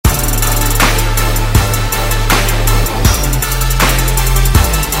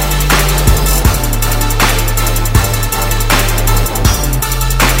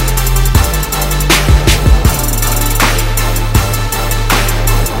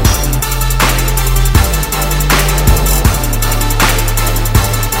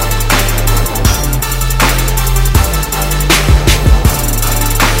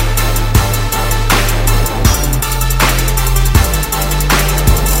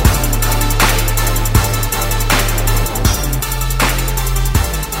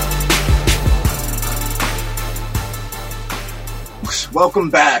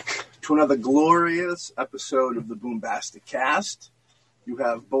Welcome back to another glorious episode of the Boombastic Cast. You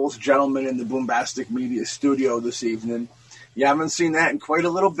have both gentlemen in the Boombastic Media studio this evening. You haven't seen that in quite a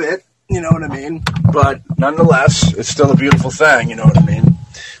little bit, you know what I mean? But nonetheless, it's still a beautiful thing, you know what I mean?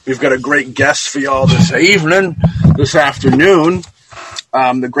 We've got a great guest for y'all this afternoon.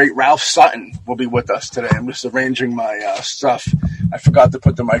 The great Ralph Sutton will be with us today. I'm just arranging my stuff. I forgot to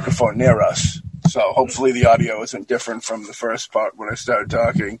put the microphone near us. So hopefully the audio isn't different from the first part when I started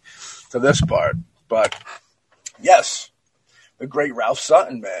talking to this part. But yes, the great Ralph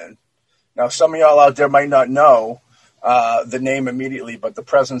Sutton, man. Now, some of y'all out there might not know the name immediately, but the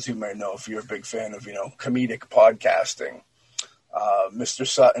presence you may know if you're a big fan of, comedic podcasting. Mr.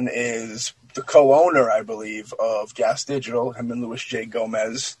 Sutton is the co-owner, I believe, of Gas Digital, him and Louis J.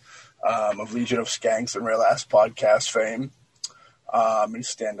 Gomez of Legion of Skanks and Real Ass Podcast fame. He's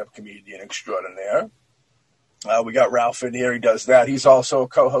stand-up comedian extraordinaire. We got Ralph in here. He does that. He's also a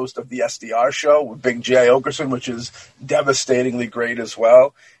co-host of the SDR show with Big J. Okerson, which is devastatingly great as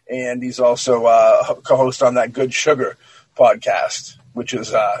well. And he's also a co-host on that Good Sugar podcast, which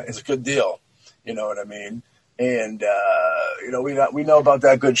is a good deal. You know what I mean? And, we know about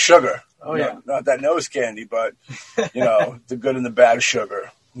that good sugar. Oh, yeah. Not that nose candy, but, the good and the bad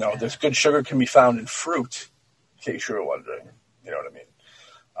sugar. No, this good sugar can be found in fruit, in case you're wondering. You know what I mean?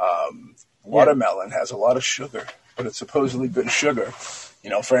 Watermelon has a lot of sugar, but it's supposedly good sugar.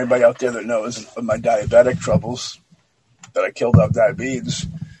 For anybody out there that knows of my diabetic troubles, that I killed off diabetes.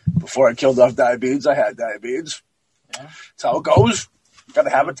 Before I killed off diabetes, I had diabetes. Yeah. That's how it goes. Got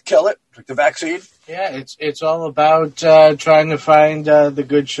to have it to kill it, like the vaccine. Yeah, it's all about trying to find the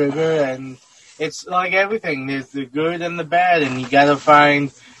good sugar, and it's like everything. There's the good and the bad, and you got to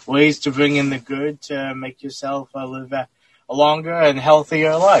find ways to bring in the good to make yourself live a longer and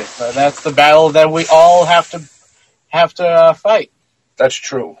healthier life. That's the battle that we all have to fight. That's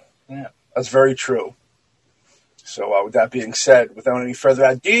true. Yeah, that's very true. So with that being said, without any further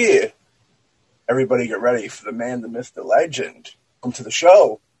ado, everybody get ready for the man, the myth, the legend. Welcome to the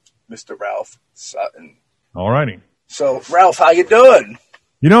show, Mr. Ralph Sutton. All righty. So, Ralph, how you doing?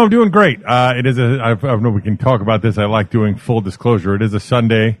 I'm doing great. I don't know if we can talk about this. I like doing full disclosure. It is a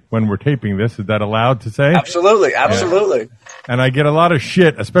Sunday when we're taping this. Is that allowed to say? Absolutely. Yeah. And I get a lot of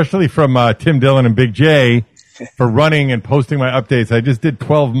shit, especially from Tim Dillon and Big J, for running and posting my updates. I just did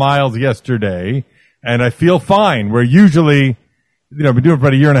 12 miles yesterday, and I feel fine. Where usually, I've been doing it for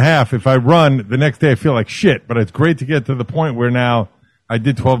about a year and a half. If I run, the next day I feel like shit. But it's great to get to the point where now I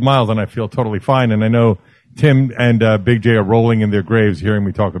did 12 miles and I feel totally fine. And I know Tim and Big J are rolling in their graves hearing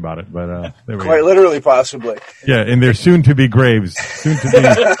me talk about it. But quite literally, possibly. Yeah, in their soon-to-be graves.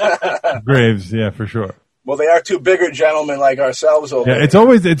 Soon-to-be graves, yeah, for sure. Well, they are two bigger gentlemen like ourselves over there. It's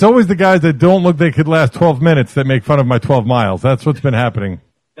always the guys that don't look they could last 12 minutes that make fun of my 12 miles. That's what's been happening.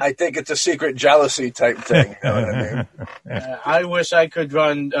 I think it's a secret jealousy type thing. You know what I mean? I wish I could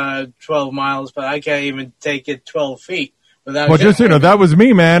run 12 miles, but I can't even take it 12 feet. Well, just so you know, that was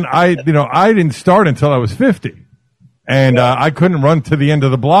me, man. I didn't start until I was 50, and I couldn't run to the end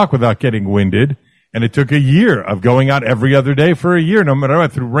of the block without getting winded. And it took a year of going out every other day for a year, no matter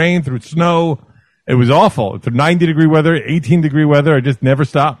what, through rain, through snow. It was awful. Through 90-degree weather, 18-degree weather, I just never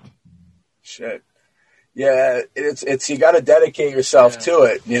stopped. Shit. Yeah, it's you got to dedicate yourself to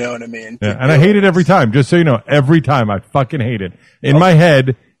it. You know what I mean? Yeah, and I hate it every time. Just so you know, every time I fucking hate it. In my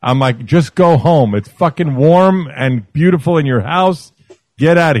head, I'm like, just go home. It's fucking warm and beautiful in your house.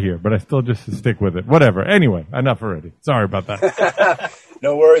 Get out of here. But I still just stick with it. Whatever. Anyway, enough already. Sorry about that.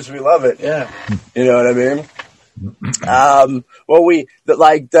 No worries. We love it. Yeah. You know what I mean? I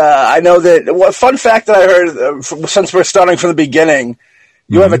know that. Fun fact that I heard since we're starting from the beginning.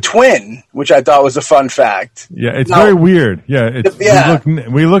 You have a twin, which I thought was a fun fact. Yeah, it's very weird. Yeah,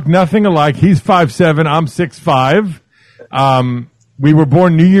 we look nothing alike. He's 5'7", I'm 6'5". We were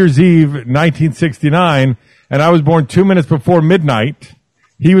born New Year's Eve, 1969, and I was born 2 minutes before midnight.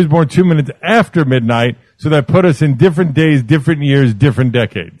 He was born 2 minutes after midnight, so that put us in different days, different years, different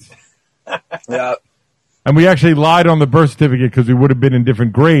decades. Yeah. And we actually lied on the birth certificate because we would have been in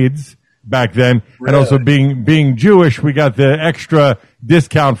different grades back then. Really? And also being Jewish, we got the extra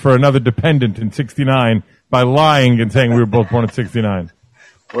discount for another dependent in 69 by lying and saying we were both born in 69.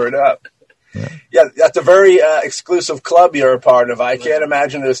 Word up. Yeah, that's a very exclusive club you're a part of. I can't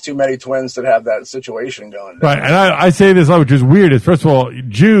imagine there's too many twins that have that situation going down. Right, and I say this, which is weird, is first of all,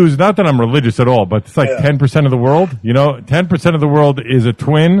 Jews, not that I'm religious at all, but it's like 10% of the world. 10% of the world is a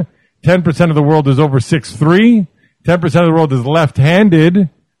twin. 10% of the world is over 6'3". 10% of the world is left-handed.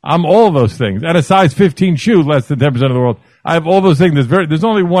 I'm all of those things. And a size 15 shoe, less than 10% of the world. I have all those things. There's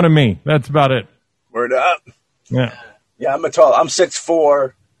only one of me. That's about it. Word up. Yeah. Yeah, I'm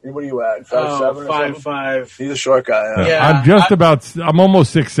 6'4". What are you at? 5'7" 5'5". He's a short guy. Yeah. I'm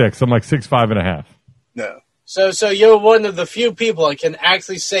almost 6'6". I'm like 6'5.5". No. So you're one of the few people I can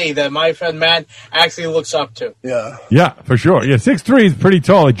actually say that my friend Matt actually looks up to. Yeah. Yeah, for sure. Yeah, 6'3" is pretty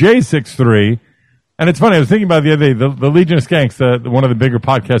tall. Jay's 6'3". And it's funny, I was thinking about the other day, the Legion of Skanks, one of the bigger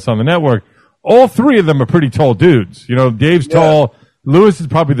podcasts on the network, all three of them are pretty tall dudes. You know, Dave's tall. Lewis is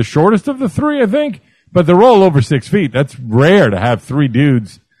probably the shortest of the three, I think. But they're all over 6 feet. That's rare to have three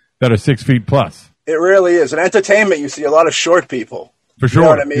dudes that are 6 feet plus. It really is. In entertainment, you see a lot of short people. For sure. You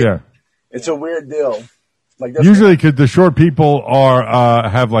know what I mean? Yeah. It's a weird deal. Like usually, because the short people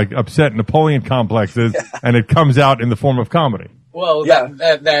have like upset Napoleon complexes, and it comes out in the form of comedy. Well,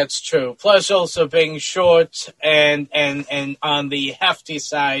 that's true. Plus, also being short and on the hefty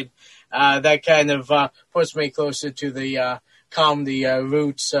side, that kind of puts me closer to the comedy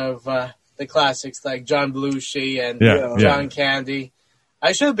roots of the classics like John Belushi and John Candy.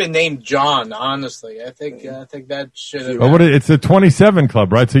 I should have been named John, honestly. I think that should have been. It's a 27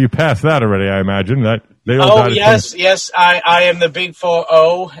 club, right? So you passed that already, I imagine. That they all yes. I am the big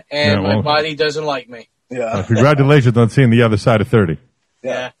 4-0, and my body doesn't like me. Yeah. Congratulations on seeing the other side of 30.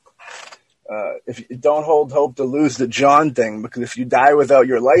 Yeah. If you don't hold hope to lose the John thing, because if you die without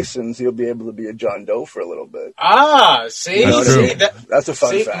your license, you'll be able to be a John Doe for a little bit. See? That's a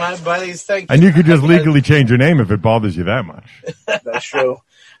fun fact. My buddies think. And you could just legally change your name if it bothers you that much. That's true.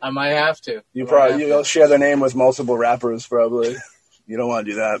 I might have to. You'll share their name with multiple rappers, probably. You don't want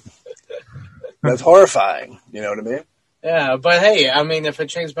to do that. That's horrifying. You know what I mean? Yeah, but hey, I mean, if I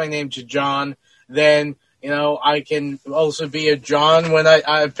change my name to John, then I can also be a John when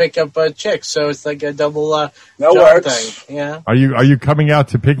I pick up a chick. So it's like a double John thing. Yeah. Are you coming out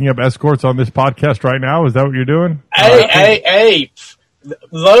to picking up escorts on this podcast right now? Is that what you're doing? Hey.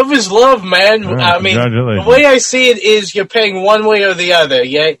 Love is love, man. I mean, the way I see it is you're paying one way or the other.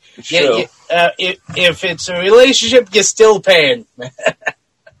 Yeah. If it's a relationship, you're still paying.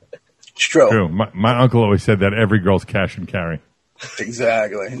 It's true. My uncle always said that every girl's cash and carry.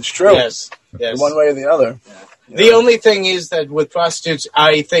 Exactly. It's true. Yes. One way or the other. Yeah. The only thing is that with prostitutes,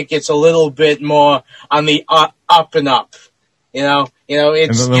 I think it's a little bit more on the up and up. It's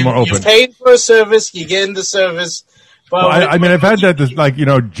you paid for a service, you get in the service. But I've had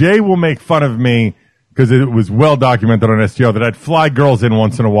that. Jay will make fun of me because it was well documented on STO that I'd fly girls in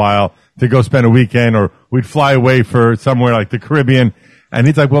once in a while to go spend a weekend, or we'd fly away for somewhere like the Caribbean, and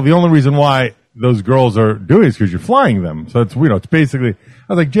he's like, "Well, the only reason why those girls are doing it is because you're flying them." So it's basically.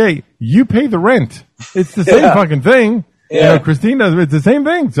 I was like, Jay, you pay the rent. It's the same fucking thing. Yeah. Christine does. It's the same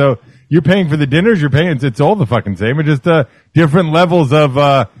thing. So you're paying for the dinners. You're paying. It's all the fucking same. It's just different levels of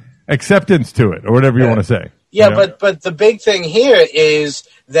acceptance to it, or whatever you want to say. Yeah, but the big thing here is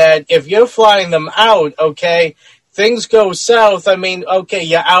that if you're flying them out, okay, things go south. I mean, okay,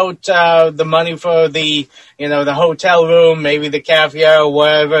 you're out the money for the the hotel room, maybe the caviar or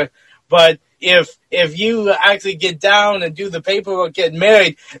whatever. But if you actually get down and do the paperwork, get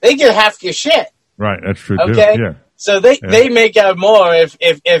married, they get half your shit. Right, that's true okay? too. Yeah. So they make out more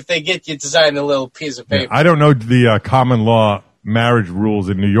if they get you to sign a little piece of paper. Yeah, I don't know the common law marriage rules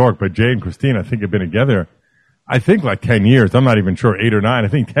in New York, but Jay and Christine, I think, have been together, I think, like 10 years. I'm not even sure, 8 or 9. I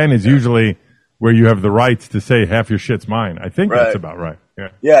think 10 is usually where you have the rights to say half your shit's mine. I think that's about right. Yeah.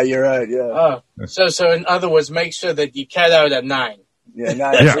 Yeah, you're right. Yeah. So in other words, make sure that you cut out at 9. Yeah,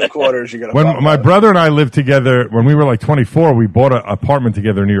 9 3/4. You got to. When my brother and I lived together, when we were like 24, we bought an apartment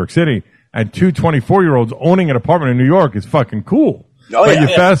together in New York City. And 2 24-year-olds owning an apartment in New York is fucking cool. But you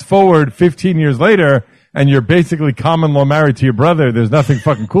fast forward 15 years later, and you're basically common law married to your brother. There's nothing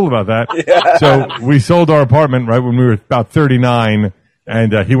fucking cool about that. So we sold our apartment right when we were about 39,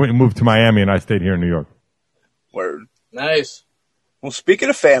 and he went and moved to Miami, and I stayed here in New York. Word. Nice. Well, speaking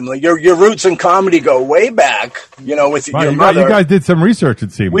of family, your roots in comedy go way back, with your mother. You guys did some research,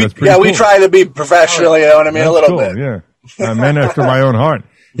 it seems. That's pretty cool. We try to be professional, you know what I mean, a little bit. Yeah, men after my own heart.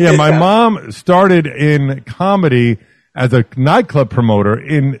 Yeah, my mom started in comedy as a nightclub promoter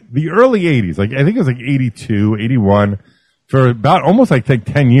in the early 80s. Like, I think it was like 82, 81, for about almost like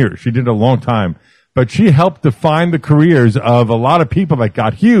 10 years. She did a long time. But she helped define the careers of a lot of people that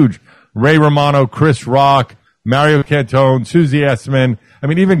got huge. Ray Romano, Chris Rock, Mario Cantone, Susie Essman. I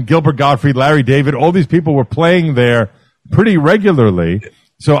mean, even Gilbert Gottfried, Larry David, all these people were playing there pretty regularly.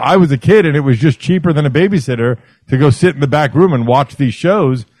 So I was a kid, and it was just cheaper than a babysitter to go sit in the back room and watch these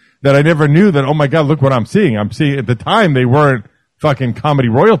shows that I never knew that, oh my God, look what I'm seeing. I'm seeing, at the time, they weren't fucking comedy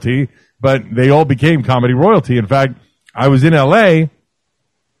royalty, but they all became comedy royalty. In fact, I was in LA,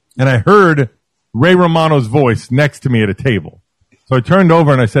 and I heard Ray Romano's voice next to me at a table. So I turned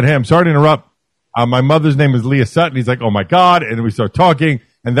over and I said, hey, I'm sorry to interrupt. My mother's name is Leah Sutton. He's like, oh my God. And we start talking.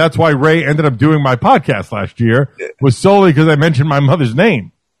 And that's why Ray ended up doing my podcast last year, was solely because I mentioned my mother's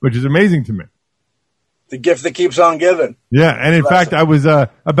name, which is amazing to me. The gift that keeps on giving. Yeah. And in fact, I was,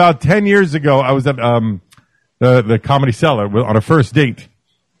 about 10 years ago, I was at, the Comedy Cellar on a first date.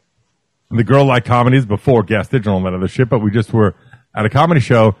 And the girl liked comedies before Gas Digital and that other shit, but we just were at a comedy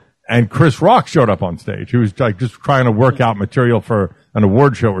show and Chris Rock showed up on stage. He was like just trying to work out material for an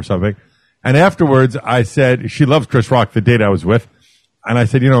award show or something. And afterwards I said, she loves Chris Rock, the date I was with. And I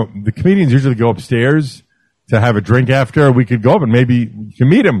said, the comedians usually go upstairs to have a drink after. We could go up and maybe you can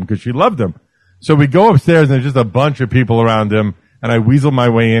meet him because she loved him. So we go upstairs and there's just a bunch of people around him. And I weasel my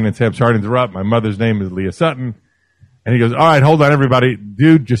way in and say, I'm sorry to interrupt. My mother's name is Leah Sutton. And he goes, all right, hold on, everybody.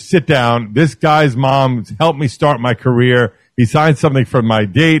 Dude, just sit down. This guy's mom helped me start my career. He signed something for my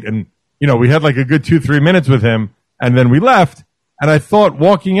date. And, we had like a good 2-3 minutes with him. And then we left. And I thought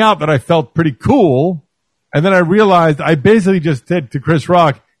walking out that I felt pretty cool. And then I realized I basically just said to Chris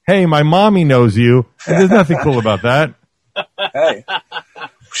Rock, hey, my mommy knows you. And there's nothing cool about that. Hey,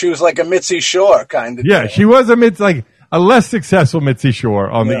 she was like a Mitzi Shore kind of. Yeah, she was a less successful Mitzi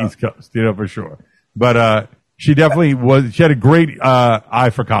Shore on the East Coast, for sure. But, she definitely was. She had a great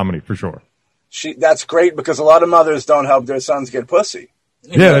eye for comedy, for sure. That's great because a lot of mothers don't help their sons get pussy.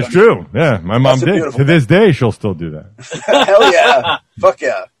 Yeah, that's true. Yeah, my mom did. To this day, she'll still do that. Hell yeah! Fuck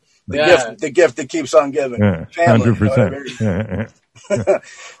yeah! The gift that keeps on giving. 100%.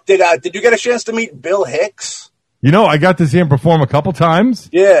 Did you get a chance to meet Bill Hicks? I got to see him perform a couple times.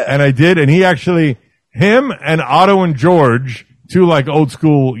 Yeah, and I did, and him and Otto and George, two like old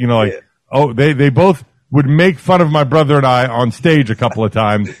school, they both would make fun of my brother and I on stage a couple of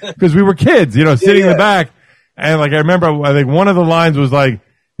times because we were kids, sitting in the back. And I remember, I think one of the lines was like,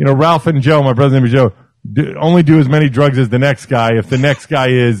 Ralph and Joe, my brother's name is Joe, only do as many drugs as the next guy. If the next guy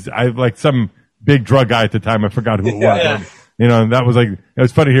is, some big drug guy at the time, I forgot who it was. Yeah. And that was it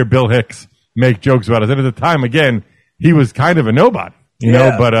was funny to hear Bill Hicks make jokes about us. And at the time, again, he was kind of a nobody,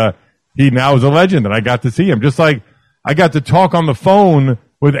 but, he now is a legend and I got to see him. Just like I got to talk on the phone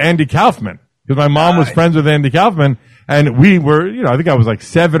with Andy Kaufman. Because my mom was friends with Andy Kaufman, and we were, I think I was like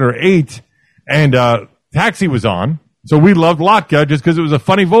 7 or 8, and Taxi was on, so we loved Latka just because it was a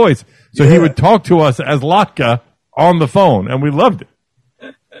funny voice. So he would talk to us as Latka on the phone, and we loved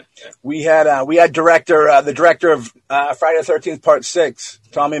it. We had the director of Friday the 13th Part 6,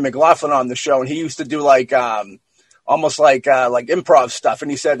 Tommy McLaughlin, on the show, and he used to do almost like improv stuff. And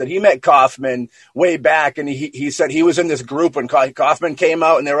he said that he met Kaufman way back, and he said he was in this group when Kaufman came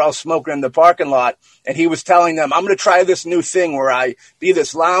out and they were all smoking in the parking lot. And he was telling them, I'm going to try this new thing where I be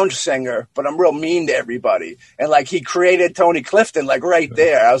this lounge singer, but I'm real mean to everybody. And he created Tony Clifton right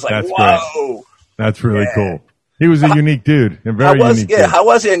there. I was like, whoa. Great. That's really cool. He was a unique dude, a very unique dude. How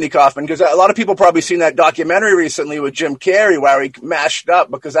was Andy Kaufman? Because a lot of people probably seen that documentary recently with Jim Carrey where he mashed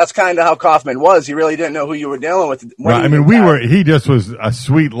up, because that's kind of how Kaufman was. He really didn't know who you were dealing with. Right. He just was a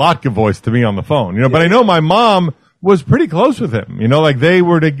sweet Latka voice to me on the phone, but I know my mom was pretty close with him, they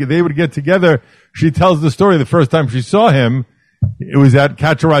would get together. She tells the story the first time she saw him, it was at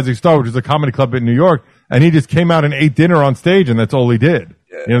Catch a Rising Star, which is a comedy club in New York, and he just came out and ate dinner on stage, and that's all he did.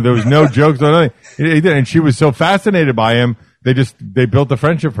 There was no jokes or nothing. He did, and she was so fascinated by him. They built a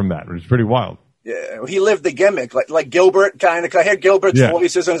friendship from that, which is pretty wild. Yeah, he lived the gimmick, like Gilbert kind of. I heard Gilbert's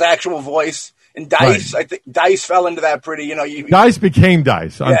voice as his actual voice, and Dice. Right. I think Dice fell into that pretty. Dice became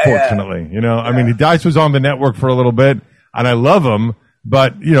Dice, unfortunately. I mean, Dice was on the network for a little bit, and I love him,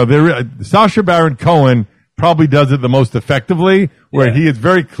 but Sacha Baron Cohen probably does it the most effectively, where he is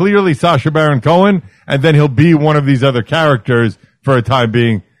very clearly Sacha Baron Cohen, and then he'll be one of these other characters for a time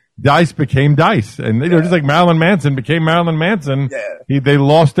being. Dice became Dice, and just like Marilyn Manson became Marilyn Manson. Yeah. They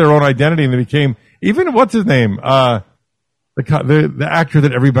lost their own identity, and they became, even what's his name, the actor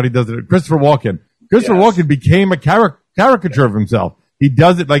that everybody does it, Christopher Walken. Christopher Walken became a caricature of himself. He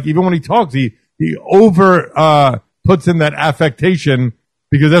does it even when he talks, he over puts in that affectation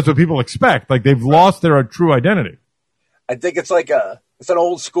because that's what people expect. They've lost their true identity. I think it's it's an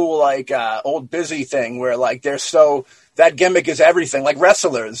old school old busy thing where they're so. That gimmick is everything, like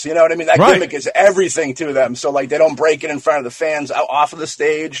wrestlers, you know what I mean? That gimmick is everything to them. So, they don't break it in front of the fans off of the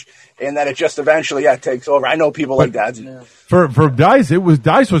stage, and that it just eventually, takes over. I know people like that. Yeah. For Dice,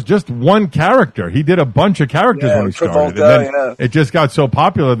 Dice was just one character. He did a bunch of characters when he started. And then it just got so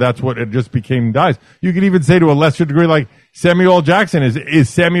popular, that's what it just became Dice. You could even say to a lesser degree, Samuel L. Jackson is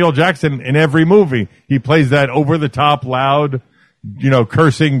Samuel Jackson in every movie. He plays that over-the-top, loud,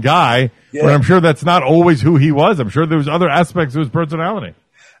 cursing guy. Yeah. But I'm sure that's not always who he was. I'm sure there was other aspects of his personality.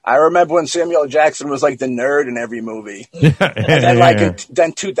 I remember when Samuel L. Jackson was like the nerd in every movie. Yeah, And then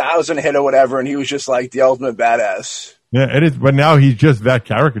then 2000 hit or whatever, and he was just like the ultimate badass. Yeah, it is. But now he's just that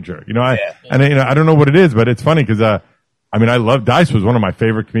caricature. I don't know what it is, but it's funny because I love Dice was one of my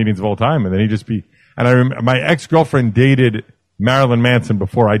favorite comedians of all time, and then my ex-girlfriend dated Marilyn Manson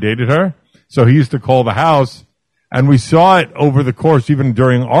before I dated her, so he used to call the house, and we saw it over the course, even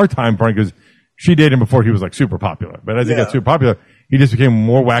during our time frame, because she dated him before he was like super popular. But as he got super popular, he just became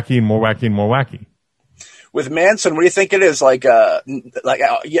more wacky and more wacky and more wacky. With Manson, what do you think it is? Like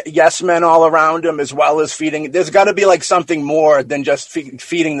yes men all around him, as well as feeding. There's got to be like something more than just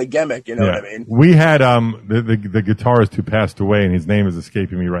feeding the gimmick. You know what I mean? We had the guitarist who passed away, and his name is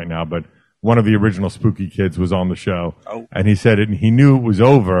escaping me right now, but one of the original Spooky Kids was on the show, and he said he knew it was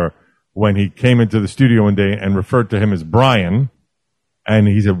over when he came into the studio one day and referred to him as Brian. And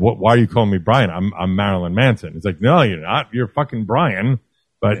he said, why are you calling me Brian? I'm Marilyn Manson. It's like, no, you're not. You're fucking Brian.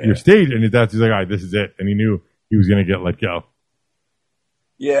 But you're stage. And he's like, all right, this is it. And he knew he was going to get let go.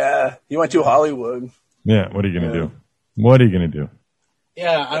 Yeah. He went to Hollywood. Yeah. What are you going to do? What are you going to do?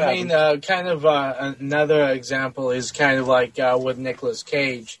 Yeah. I mean, kind of another example is kind of like with Nicolas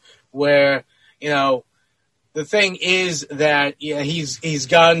Cage, where, the thing is that he's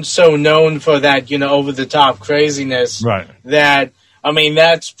gotten so known for that, over the top craziness. Right. That,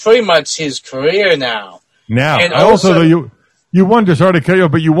 that's pretty much his career now. And also though, you wonder, sorry to cut you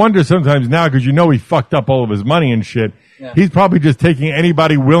off, but you wonder sometimes now because he fucked up all of his money and shit. Yeah. He's probably just taking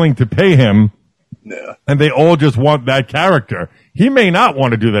anybody willing to pay him, and they all just want that character. He may not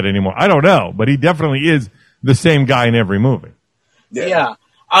want to do that anymore. I don't know, but he definitely is the same guy in every movie. Yeah.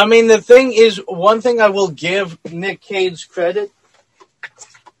 The thing is, one thing I will give Nick Cage credit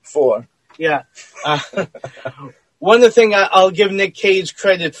for. Yeah. One of the things I'll give Nick Cage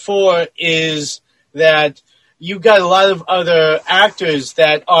credit for is that you got a lot of other actors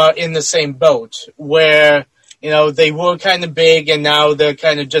that are in the same boat where, they were kind of big and now they're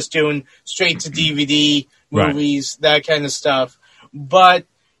kind of just doing straight to DVD movies, that kind of stuff. But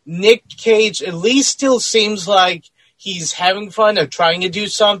Nick Cage at least still seems like he's having fun or trying to do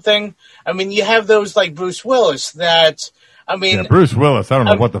something. You have those like Bruce Willis that, Bruce Willis, I don't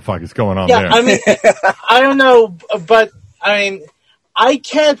know what the fuck is going on there. I don't know, but I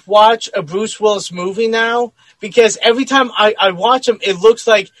can't watch a Bruce Willis movie now because every time I watch him, it looks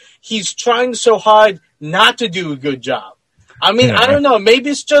like he's trying so hard not to do a good job. I don't know. Maybe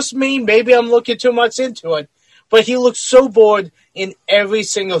it's just me. Maybe I'm looking too much into it. But he looks so bored in every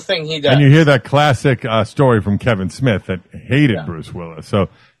single thing he does. And you hear that classic story from Kevin Smith that hated Bruce Willis. So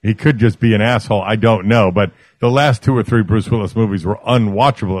he could just be an asshole. I don't know. But the last 2 or 3 Bruce Willis movies were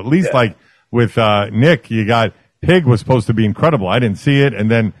unwatchable. At least like with Nick, you got Pig was supposed to be incredible. I didn't see it.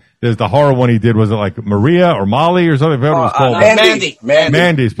 And then there's the horror one he did. Was it like Maria or Molly or something? I forgot what it was called.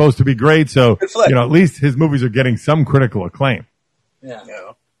 Mandy is supposed to be great. So, at least his movies are getting some critical acclaim. Yeah.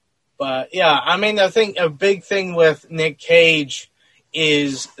 But, I think a big thing with Nick Cage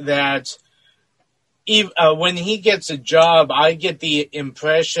is that when he gets a job, I get the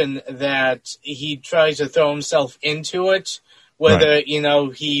impression that he tries to throw himself into it, whether,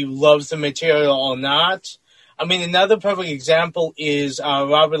 he loves the material or not. Another perfect example is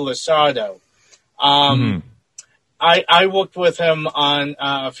Robert Lasardo. I worked with him on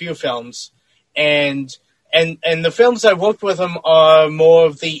a few films, and the films I worked with him are more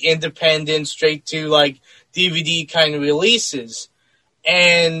of the independent, straight to like DVD kind of releases.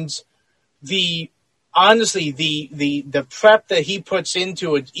 And honestly, the prep that he puts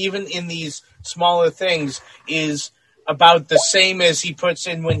into it, even in these smaller things, is about the same as he puts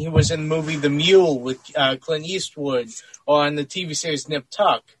in when he was in the movie The Mule with Clint Eastwood or on the TV series Nip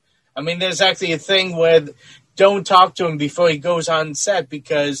Tuck. There's actually a thing where don't talk to him before he goes on set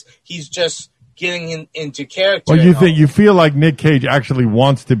because he's just getting into character. Well, you feel like Nick Cage actually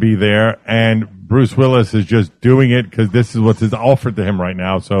wants to be there, and Bruce Willis is just doing it because this is what's offered to him right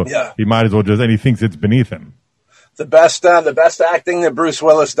now. So he might as well and he thinks it's beneath him. The best acting that Bruce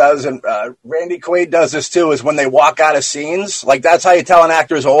Willis does, and Randy Quaid does this too, is when they walk out of scenes. Like that's how you tell an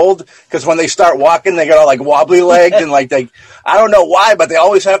actor's old, because when they start walking, they get all like wobbly legged and I don't know why, but they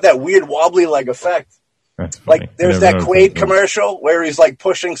always have that weird wobbly leg effect. Like there's that Quaid commercial where he's like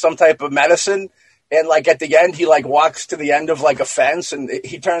pushing some type of medicine, and like at the end he like walks to the end of like a fence and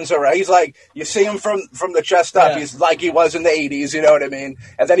he turns around. He's like, you see him from the chest up. He's like he was in the 80s, you know what I mean?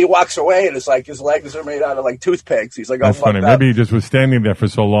 And then he walks away and it's like his legs are made out of like toothpicks. He's like, oh, that's funny. Maybe he just was standing there for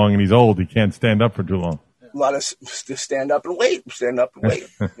so long and he's old. He can't stand up for too long. A lot of just stand up and wait. You know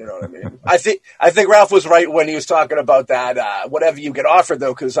what I mean? I think Ralph was right when he was talking about that. Whatever you get offered,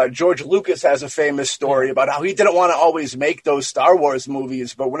 though, because George Lucas has a famous story about how he didn't want to always make those Star Wars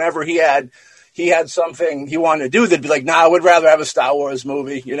movies, but whenever he had something he wanted to do, they'd be like, "Nah, I would rather have a Star Wars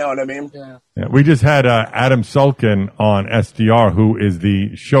movie." You know what I mean? Yeah. We just had Adam Sulkin on SDR, who is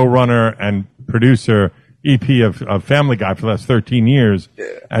the showrunner and producer, EP of Family Guy for the last 13 years,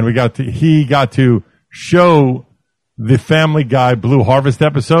 and he got to show the Family Guy Blue Harvest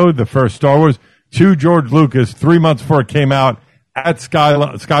episode, the first Star Wars, to George Lucas 3 months before it came out at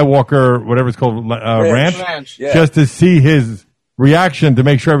Skywalker, whatever it's called, Ranch, just to see his reaction to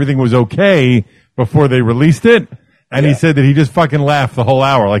make sure everything was okay before they released it. And he said that he just fucking laughed the whole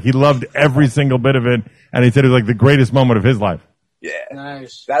hour. Like, he loved every single bit of it, and he said it was like the greatest moment of his life. Yeah.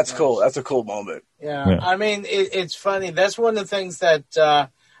 Nice. That's cool. That's a cool moment. Yeah. I mean, it's funny. That's one of the things that, a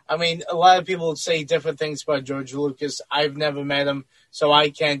lot of people say different things about George Lucas. I've never met him, so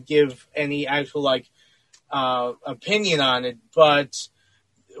I can't give any actual, opinion on it. But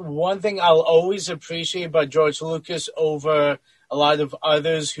one thing I'll always appreciate about George Lucas over a lot of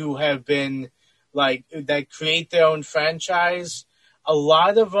others who have been, that create their own franchise, a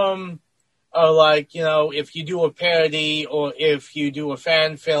lot of them are if you do a parody or if you do a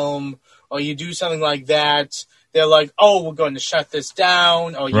fan film or you do something like that, they're like, "Oh, we're going to shut this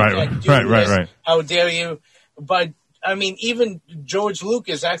down," or "You can't do this. Right. How dare you?" But I mean, even George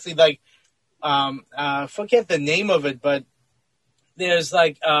Lucas actually forget the name of it, but there's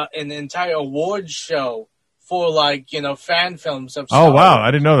an entire awards show for fan films of Star Wars. Wow,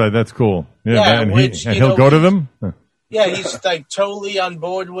 I didn't know that. That's cool. Yeah, and he'll go to them. Yeah, he's totally on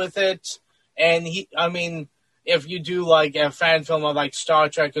board with it, and if you do a fan film of Star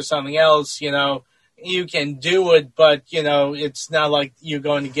Trek or something else, you can do it, but it's not like you're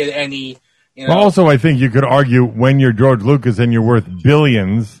going to get any. Well, also, I think you could argue when you're George Lucas and you're worth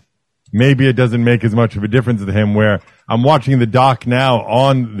billions, maybe it doesn't make as much of a difference to him. Where I'm watching the doc now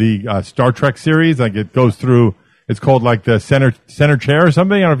on the Star Trek series, it goes through. It's called the center chair or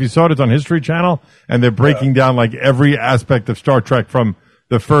something. I don't know if you saw it. It's on History Channel, and they're breaking down every aspect of Star Trek from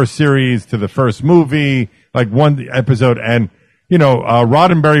the first series to the first movie, one episode. And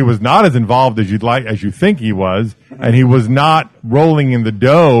Roddenberry was not as involved as you think he was, and he was not rolling in the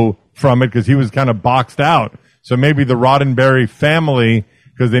dough from it because he was kind of boxed out. So maybe the Roddenberry family,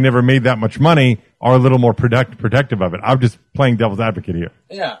 because they never made that much money, are a little more protective of it. I'm just playing devil's advocate here.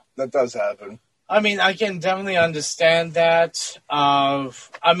 Yeah, that does happen. I mean, I can definitely understand that. Of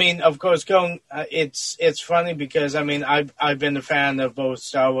course, it's funny because I've been a fan of both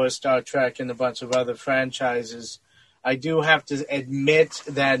Star Wars, Star Trek, and a bunch of other franchises. I do have to admit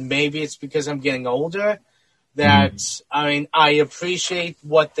that maybe it's because I'm getting older that, I appreciate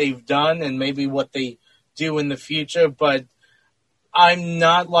what they've done and maybe what they do in the future, but I'm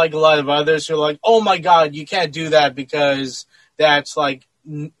not like a lot of others who are like, "Oh my God, you can't do that because that's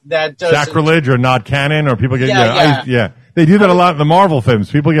that doesn't..." Sacrilege or not canon, or people get, They do that a lot in the Marvel films.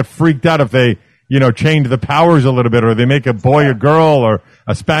 People get freaked out if they, change the powers a little bit, or they make a boy a girl, or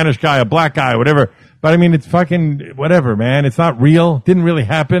a Spanish guy, a black guy, whatever. But it's fucking whatever, man. It's not real. Didn't really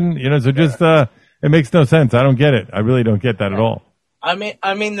happen. So just, it makes no sense. I don't get it. I really don't get that at all.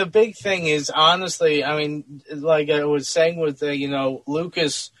 The big thing is, honestly, like I was saying with,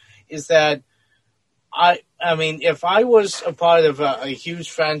 Lucas, is that if I was a part of a huge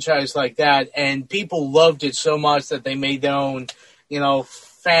franchise like that and people loved it so much that they made their own,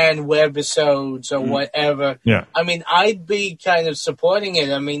 fan webisodes or whatever. Yeah. I'd be kind of supporting it.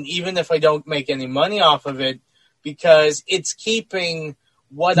 Even if I don't make any money off of it, because it's keeping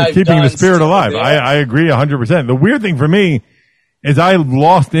what I've done. Keeping the spirit alive. I agree 100%. The weird thing for me is I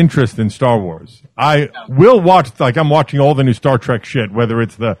lost interest in Star Wars. I will watch, I'm watching all the new Star Trek shit, whether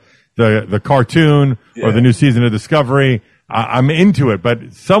it's the cartoon or the new season of Discovery. I'm into it.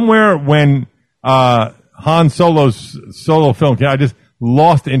 But somewhere when Han Solo's solo film came, I just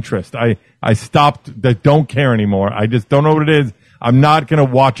lost interest. I stopped. Don't care anymore. I just don't know what it is. I'm not going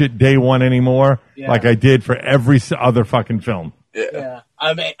to watch it day one anymore like I did for every other fucking film. Yeah.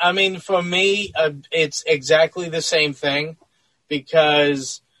 For me, it's exactly the same thing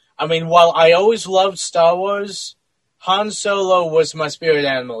because, while I always loved Star Wars, Han Solo was my spirit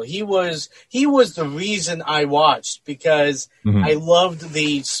animal. He was the reason I watched because I loved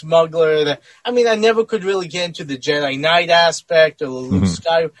the smuggler. I never could really get into the Jedi Knight aspect or the Luke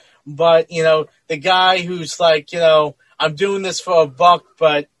Skywalker, but the guy who's I'm doing this for $1,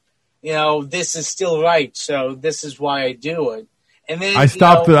 but this is still right, so this is why I do it. And then I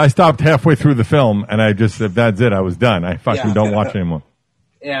stopped. I stopped halfway through the film, and I just, if that's it, I was done. I fucking don't watch anymore.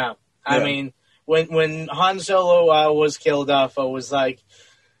 Yeah. when Han Solo was killed off, I was like,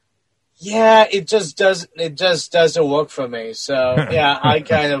 yeah, it just doesn't work for me. So yeah, I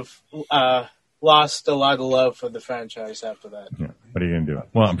kind of lost a lot of love for the franchise after that. Yeah. What are you gonna do?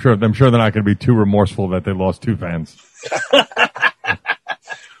 Well, I'm sure they're not gonna be too remorseful that they lost 2 fans.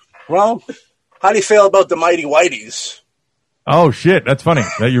 Well, how do you feel about the Mighty Whiteys? Oh shit, that's funny.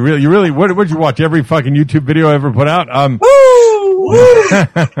 That you really what'd you watch? Every fucking YouTube video I ever put out? Woo!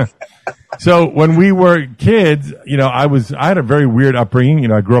 So when we were kids, I had a very weird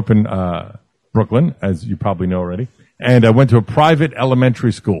upbringing. I grew up in Brooklyn, as you probably know already, and I went to a private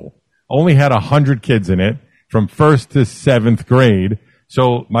elementary school. Only had 100 kids in it from 1st to 7th grade.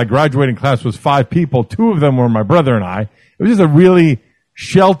 So my graduating class was 5 people. 2 of them were my brother and I. It was just a really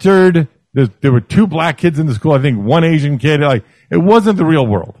sheltered. There were 2 black kids in the school. I think 1 Asian kid. Like, it wasn't the real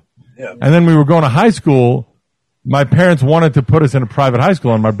world. Yeah. And then we were going to high school. My parents wanted to put us in a private high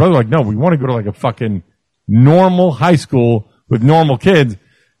school, and my brother was like, no, we want to go to like a fucking normal high school with normal kids.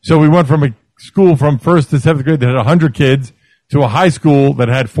 So we went from a school from 1st to 7th grade that had 100 kids to a high school that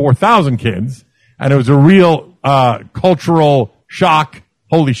had 4,000 kids. And it was a real cultural shock.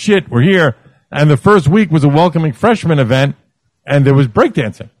 Holy shit, we're here. And the first week was a welcoming freshman event, and there was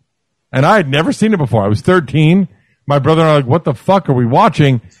breakdancing. And I had never seen it before. I was 13. My brother and I were like, what the fuck are we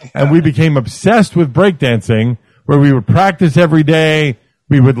watching? And we became obsessed with breakdancing, where we would practice every day.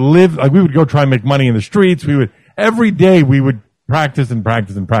 We would live, like, we would go try and make money in the streets. Every day we would practice and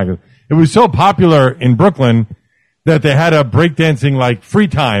practice and practice. It was so popular in Brooklyn that they had a breakdancing, like, free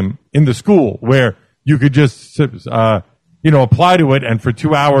time in the school where you could just, apply to it. And for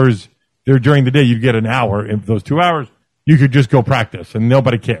 2 hours there during the day, you'd get an hour. In those 2 hours, you could just go practice and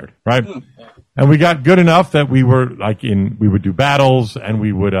nobody cared, right? And we got good enough that we were we would do battles, and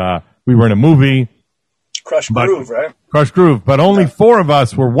we were in a movie. Crush Groove, right? Crush Groove. But only 4 of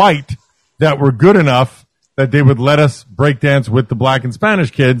us were white that were good enough that they would let us breakdance with the black and Spanish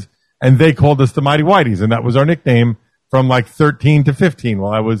kids, and they called us the Mighty Whiteys, and that was our nickname from like 13 to 15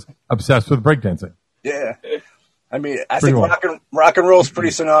 while I was obsessed with breakdancing. Yeah. I mean, I think rock and roll is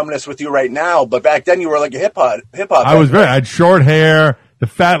pretty synonymous with you right now, but back then you were like a hip hop. I had short hair, the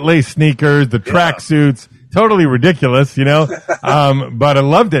fat lace sneakers, the track suits, totally ridiculous, but I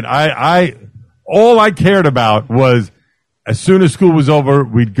loved it. All I cared about was as soon as school was over,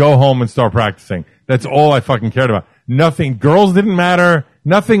 we'd go home and start practicing. That's all I fucking cared about. Nothing, girls didn't matter.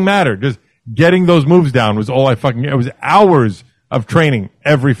 Nothing mattered. Just getting those moves down was all it was hours of training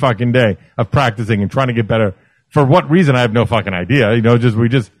every fucking day of practicing and trying to get better. For what reason, I have no fucking idea.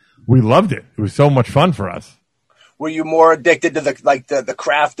 We loved it. It was so much fun for us. Were you more addicted to the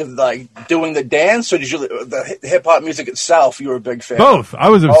craft of like doing the dance, or did you the hip hop music itself? You were a big fan. Both. I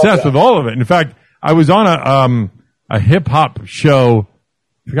was obsessed with all of it. In fact, I was on a hip hop show.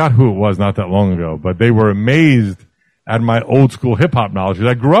 I forgot who it was not that long ago, but they were amazed at my old school hip hop knowledge.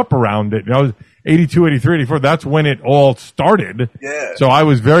 I grew up around it. I was 82, 83, 84. That's when it all started. Yeah. So I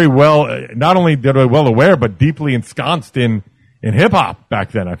was very not only well aware, but deeply ensconced in hip hop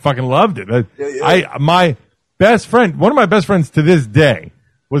back then. I fucking loved it. My best friend, one of my best friends to this day,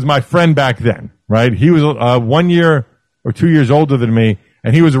 was my friend back then, right? He was 1 year or 2 years older than me,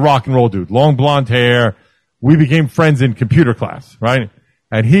 and he was a rock and roll dude. Long blonde hair. We became friends in computer class, right?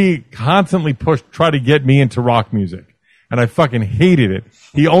 And he constantly tried to get me into rock music. And I fucking hated it.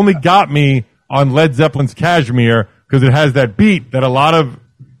 He only got me on Led Zeppelin's Kashmir because it has that beat that a lot of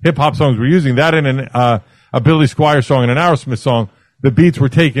hip-hop songs were using. That in a Billy Squier song and an Aerosmith song, the beats were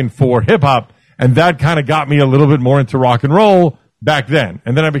taken for hip-hop. And that kind of got me a little bit more into rock and roll back then.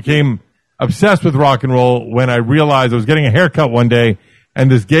 And then I became obsessed with rock and roll when I realized I was getting a haircut one day, and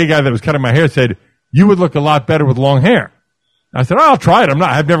this gay guy that was cutting my hair said, "You would look a lot better with long hair." I said, I'll try it.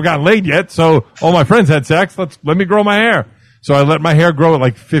 I've never gotten laid yet, so all my friends had sex. Let me grow my hair. So I let my hair grow at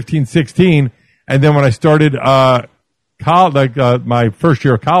like 15, 16. And then when I started, my first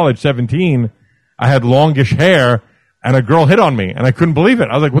year of college, 17, I had longish hair, and a girl hit on me, and I couldn't believe it.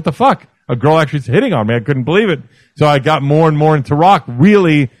 I was like, what the fuck? A girl actually is hitting on me. I couldn't believe it. So I got more and more into rock,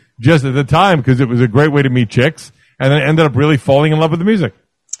 really just at the time, because it was a great way to meet chicks, and then ended up really falling in love with the music.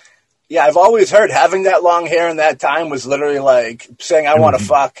 Yeah, I've always heard having that long hair in that time was literally like saying, I want to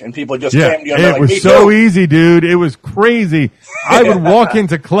fuck, and people just came to you and it like, was me so too. easy, dude. It was crazy. I would walk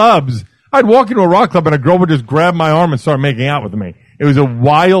into clubs. I'd walk into a rock club, and a girl would just grab my arm and start making out with me. It was a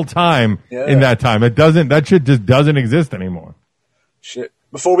wild time in that time. That shit just doesn't exist anymore. Shit.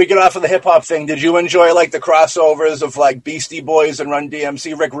 Before we get off of the hip hop thing, did you enjoy like the crossovers of like Beastie Boys and Run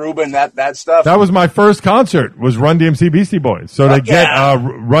DMC, Rick Rubin, that stuff? That was my first concert. Was Run DMC Beastie Boys. So to get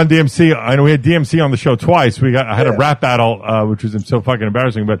Run DMC, I know we had DMC on the show twice. I had a rap battle, which was so fucking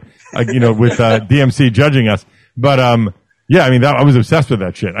embarrassing, but with DMC judging us. But yeah, I mean, I was obsessed with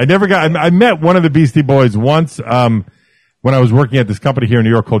that shit. I met one of the Beastie Boys once. When I was working at this company here in New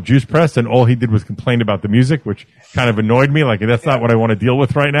York called Juice Press, and all he did was complain about the music, which kind of annoyed me. Like, that's not what I want to deal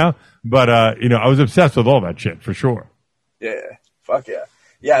with right now. But, I was obsessed with all that shit, for sure. Yeah. Fuck yeah.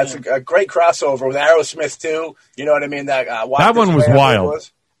 Yeah, it's a great crossover with Aerosmith, too. You know what I mean? That one was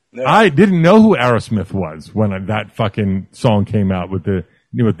wild. Yeah. I didn't know who Aerosmith was when that fucking song came out with the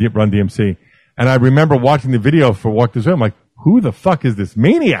Run DMC. And I remember watching the video for Walk This Way. I'm like, who the fuck is this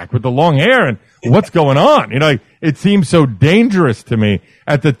maniac with the long hair and what's going on? It seemed so dangerous to me.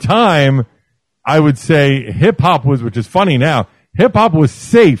 At the time, I would say hip hop which is funny now, hip hop was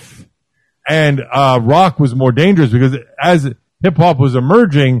safe and rock was more dangerous, because as hip hop was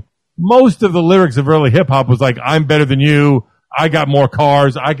emerging, most of the lyrics of early hip hop was like, I'm better than you, I got more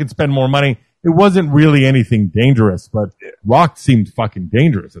cars, I can spend more money. It wasn't really anything dangerous, but rock seemed fucking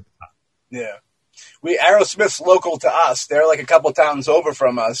dangerous at the time. Yeah. Aerosmith's local to us. They're like a couple towns over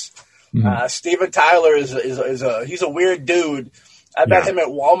from us. Mm-hmm. Steven Tyler he's a weird dude. I met him at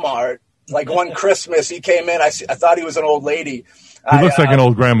Walmart. Like one Christmas, he came in. I thought he was an old lady. He looks like an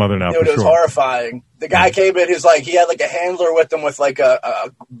old grandmother now. Dude, it was horrifying. The guy came in. He had like a handler with him with like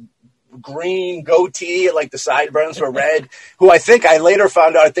a green goatee, and like the sideburns were red. Who I later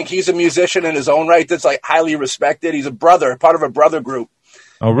found out. I think he's a musician in his own right. That's like highly respected. He's a brother, part of a brother group.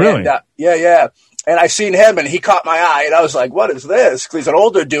 Oh, really? And, yeah. And I seen him, and he caught my eye, and I was like, what is this? Because he's an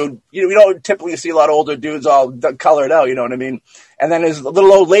older dude. We don't typically see a lot of older dudes all colored out, you know what I mean? And then there's a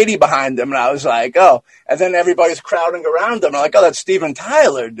little old lady behind him, and I was like, oh. And then everybody's crowding around him. I'm like, oh, that's Steven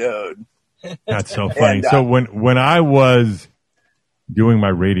Tyler, dude. That's so funny. So when I was doing my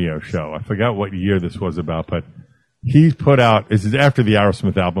radio show, I forgot what year this was about, but he put out, this is after the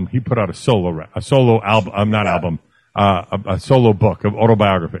Aerosmith album, he put out a solo book of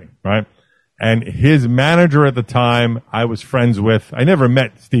autobiography, right? And his manager at the time, I was friends with. I never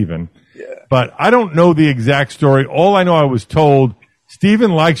met Steven, but I don't know the exact story. All I know, I was told,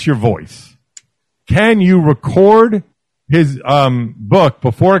 Steven likes your voice. Can you record his book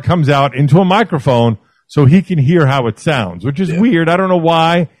before it comes out into a microphone so he can hear how it sounds? Which is weird. I don't know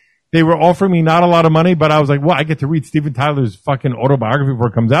why. They were offering me not a lot of money, but I was like, well, I get to read Steven Tyler's fucking autobiography before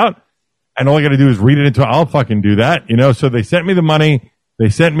it comes out, and all I got to do is read it into it. I'll fucking do that, So they sent me the money. They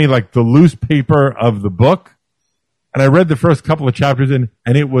sent me like the loose paper of the book, and I read the first couple of chapters and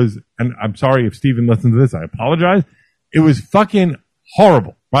it was, and I'm sorry if Steven listens to this, I apologize. It was fucking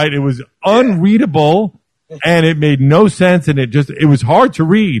horrible, right? It was unreadable and it made no sense, and it was hard to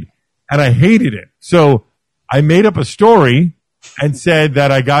read, and I hated it. So I made up a story and said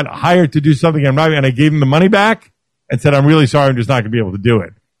that I got hired to do something and I gave him the money back and said, I'm really sorry, I'm just not going to be able to do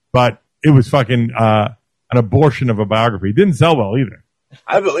it. But it was fucking an abortion of a biography. It didn't sell well either.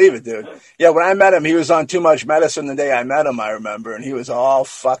 I believe it, dude. Yeah, when I met him, he was on too much medicine the day I met him, I remember, and he was all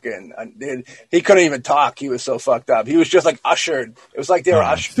fucking, he couldn't even talk. He was so fucked up. He was just like ushered. It was like they were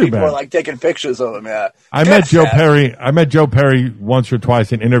ushered. People were like taking pictures of him, I met Joe Perry once or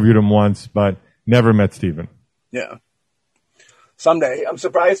twice and interviewed him once, but never met Steven. Yeah. Someday. I'm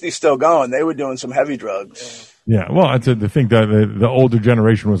surprised he's still going. They were doing some heavy drugs. Yeah, well, I think that the older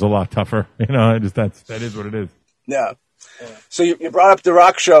generation was a lot tougher. That is what it is. Yeah. So you brought up the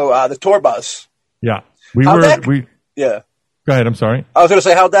rock show, the tour bus. Yeah. Yeah. Go ahead, I'm sorry. I was going to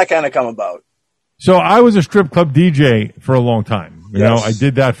say, how'd that kind of come about? So I was a strip club DJ for a long time. I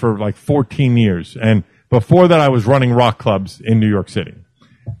did that for like 14 years. And before that, I was running rock clubs in New York City,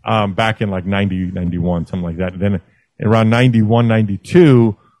 back in like 90, 91, something like that. And then around 91,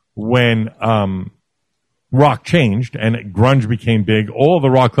 92, when rock changed and grunge became big, all the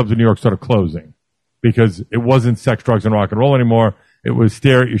rock clubs in New York started closing because it wasn't sex, drugs, and rock and roll anymore. It was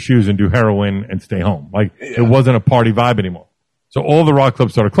stare at your shoes and do heroin and stay home. It wasn't a party vibe anymore. So all the rock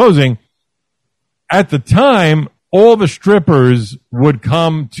clubs started closing. At the time, all the strippers would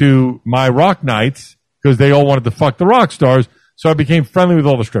come to my rock nights because they all wanted to fuck the rock stars. So I became friendly with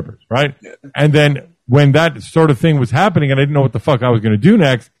all the strippers, right? Yeah. And then when that sort of thing was happening and I didn't know what the fuck I was going to do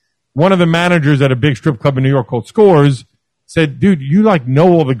next, one of the managers at a big strip club in New York called Scores said, dude, you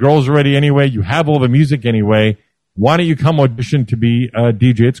know all the girls already anyway. You have all the music anyway. Why don't you come audition to be a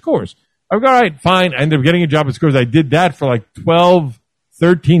DJ at Scores? I go, all right, fine. I ended up getting a job at Scores. I did that for like 12,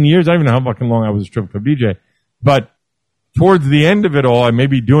 13 years. I don't even know how fucking long I was a strip club DJ. But towards the end of it all, I may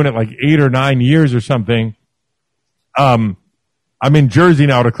be doing it like 8 or 9 years or something. I'm in Jersey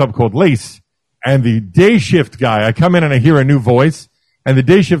now at a club called Lace, and the day shift guy, I come in and I hear a new voice, and the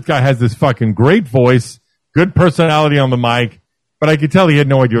day shift guy has this fucking great voice, good personality on the mic, but I could tell he had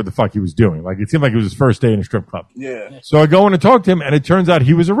no idea what the fuck he was doing. Like, it seemed like it was his first day in a strip club. Yeah. So I go in and talk to him, and it turns out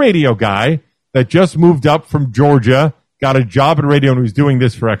he was a radio guy that just moved up from Georgia, got a job at radio, and was doing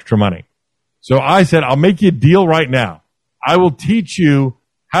this for extra money. So I said, I'll make you a deal right now. I will teach you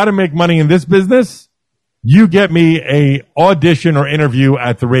how to make money in this business. You get me a audition or interview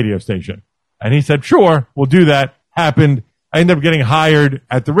at the radio station. And he said, sure, we'll do that. Happened. I ended up getting hired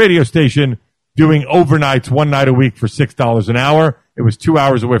at the radio station, doing overnights one night a week for $6 an hour. It was 2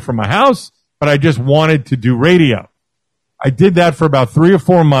 hours away from my house, but I just wanted to do radio. I did that for about 3 or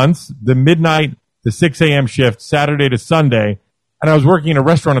 4 months, the midnight to 6 a.m. shift, Saturday to Sunday. And I was working in a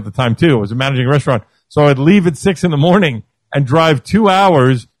restaurant at the time, too. I was managing a restaurant. So I'd leave at 6 in the morning and drive 2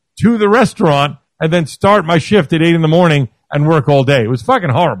 hours to the restaurant and then start my shift at 8 in the morning and work all day. It was fucking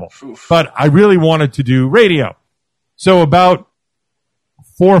horrible. Oof. But I really wanted to do radio. So about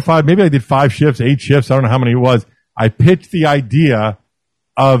 4 or 5, maybe I did 5 shifts, 8 shifts. I don't know how many it was. I pitched the idea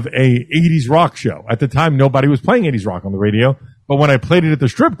of a 80s rock show. At the time, nobody was playing 80s rock on the radio. But when I played it at the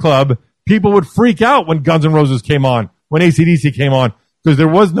strip club, people would freak out when Guns N' Roses came on, when AC/DC came on, because there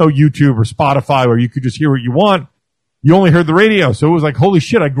was no YouTube or Spotify where you could just hear what you want. You only heard the radio. So it was like, holy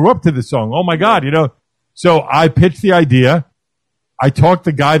shit, I grew up to this song. Oh my God, So I pitched the idea. I talked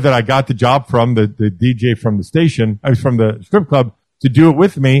the guy that I got the job from, the DJ from the station, I was from the strip club, to do it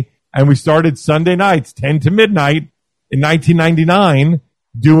with me. And we started Sunday nights, 10 to midnight in 1999,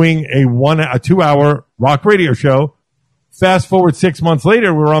 doing a 2-hour rock radio show. Fast forward 6 months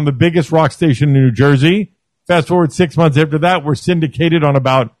later, we're on the biggest rock station in New Jersey. Fast forward 6 months after that, we're syndicated on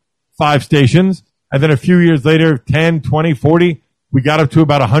about 5 stations. And then a few years later, 10, 20, 40, we got up to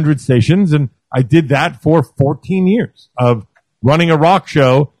about 100 stations. And I did that for 14 years of running a rock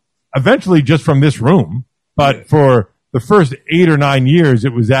show, eventually just from this room. But for the first 8 or 9 years,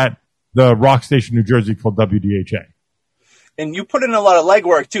 it was at the rock station, New Jersey, called WDHA. And you put in a lot of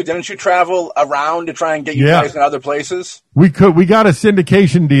legwork, too. Didn't you travel around to try and get you guys in other places? We got a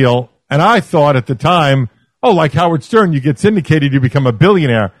syndication deal, and I thought at the time, like Howard Stern, you get syndicated, you become a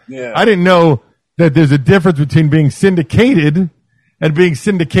billionaire. Yeah. I didn't know that there's a difference between being syndicated and being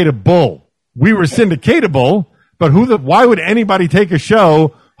syndicatable. We were syndicatable, but why would anybody take a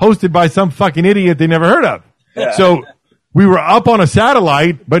show hosted by some fucking idiot they never heard of? Yeah. So we were up on a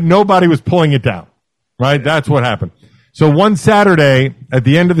satellite, but nobody was pulling it down, right? That's what happened. So one Saturday at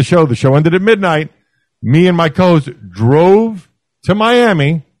the end of the show ended at midnight. Me and my co-host drove to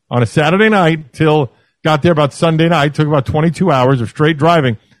Miami on a Saturday night got there about Sunday night. Took about 22 hours of straight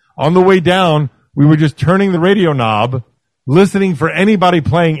driving. On the way down, we were just turning the radio knob, listening for anybody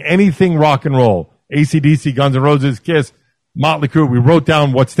playing anything rock and roll. AC/DC, Guns N' Roses, Kiss, Motley Crue. We wrote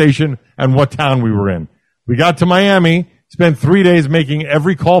down what station and what town we were in. We got to Miami, spent 3 days making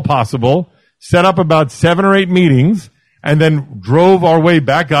every call possible, set up about 7 or 8 meetings, and then drove our way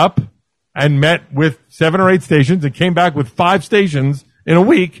back up and met with 7 or 8 stations and came back with 5 stations in a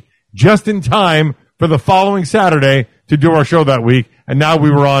week just in time for the following Saturday to do our show that week. And now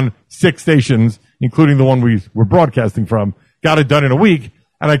we were on 6 stations, including the one we were broadcasting from. Got it done in a week.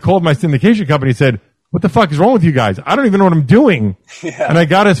 And I called my syndication company and said, what the fuck is wrong with you guys? I don't even know what I'm doing. Yeah. And I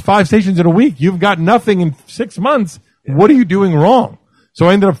got us 5 stations in a week. You've got nothing in 6 months. What are you doing wrong? So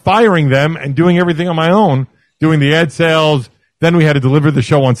I ended up firing them and doing everything on my own, doing the ad sales. Then we had to deliver the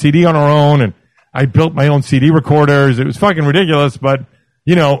show on CD on our own. And I built my own CD recorders. It was fucking ridiculous. But,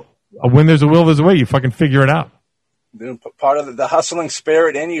 when there's a will, there's a way. You fucking figure it out. Part of the hustling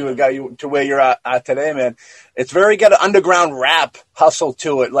spirit in you got you to where you're at today, man. It's very got an underground rap hustle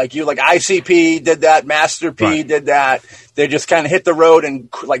to it. Like ICP did that, Master P did that. They just kind of hit the road and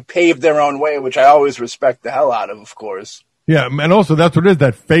paved their own way, which I always respect the hell out of course. Yeah, and also that's what it is,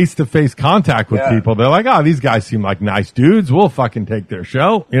 that face-to-face contact with people. They're like, these guys seem like nice dudes. We'll fucking take their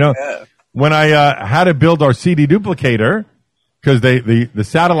show. When I had to build our CD duplicator, because the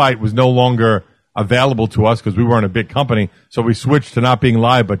satellite was no longer available to us because we weren't a big company, so we switched to not being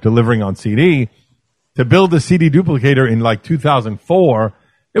live but delivering on CD. To build a CD duplicator in 2004,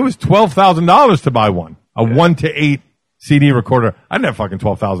 it was $12,000 to buy one, a 1 to 8 CD recorder. I didn't have fucking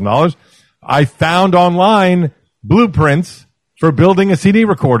 $12,000. I found online blueprints for building a CD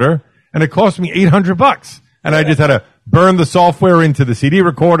recorder, and it cost me $800. And I just had to burn the software into the CD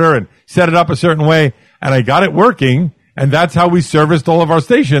recorder and set it up a certain way, and I got it working. And that's how we serviced all of our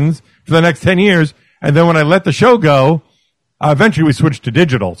stations for the next 10 years. And then when I let the show go, eventually we switched to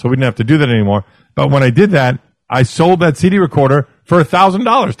digital, so we didn't have to do that anymore. But when I did that, I sold that CD recorder for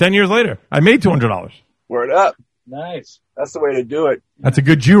 $1,000 10 years later. I made $200. Word up. Nice. That's the way to do it. That's a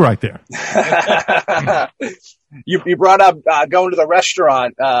good Jew right there. You brought up going to the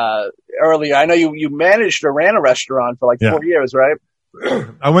restaurant earlier. I know you managed or ran a restaurant for like 4 years, right?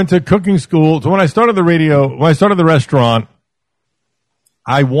 I went to cooking school. So when I started the restaurant,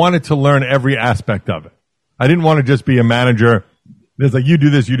 I wanted to learn every aspect of it. I didn't want to just be a manager. It's like, you do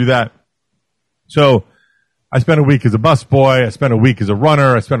this, you do that. So I spent a week as a busboy. I spent a week as a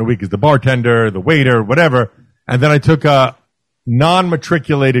runner. I spent a week as the bartender, the waiter, whatever. And then I took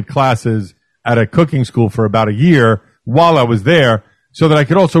non-matriculated classes at a cooking school for about a year while I was there so that I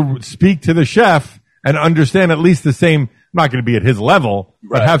could also speak to the chef and understand at least the same. I'm not going to be at his level,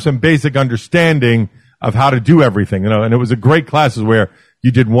 but have some basic understanding of how to do everything. And it was a great classes where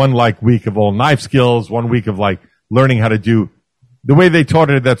you did one week of all knife skills, 1 week of learning how to do the way they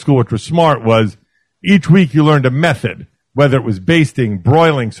taught it at that school, which was smart, was each week you learned a method, whether it was basting,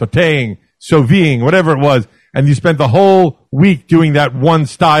 broiling, sauteing, sous videing, whatever it was. And you spent the whole week doing that one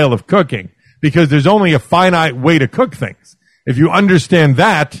style of cooking because there's only a finite way to cook things. If you understand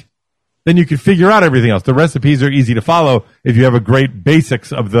that, then you can figure out everything else. The recipes are easy to follow if you have a great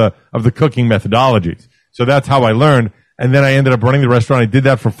basics of the cooking methodologies. So that's how I learned. And then I ended up running the restaurant. I did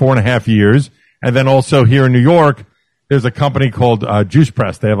that for 4.5 years. And then also here in New York, there's a company called Juice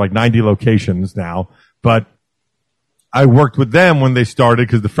Press. They have 90 locations now. But I worked with them when they started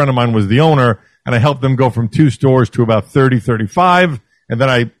because the friend of mine was the owner. And I helped them go from 2 stores to about 30, 35. And then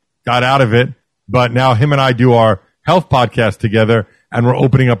I got out of it. But now him and I do our health podcast together. And we're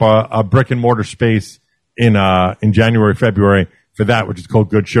opening up a brick and mortar space in January, February for that, which is called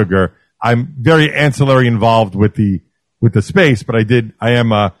Good Sugar. I'm very ancillary involved with the space, but I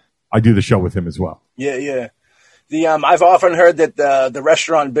do the show with him as well. Yeah. I've often heard that the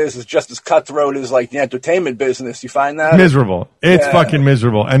restaurant business is just as cutthroat as the entertainment business. You find that? Miserable. It's fucking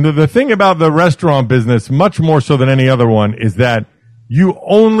miserable. And the thing about the restaurant business, much more so than any other one, is that you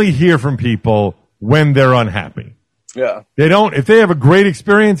only hear from people when they're unhappy. Yeah. If they have a great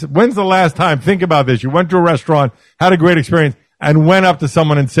experience, when's the last time? Think about this. You went to a restaurant, had a great experience, and went up to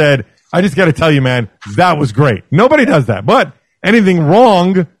someone and said, I just got to tell you, man, that was great. Nobody does that. But anything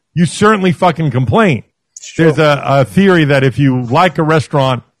wrong, you certainly fucking complain. There's a theory that if you like a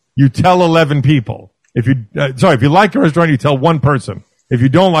restaurant, you tell 11 people. If you like a restaurant, you tell one person. If you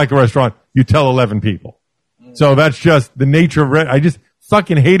don't like a restaurant, you tell 11 people. So that's just the nature of it. I just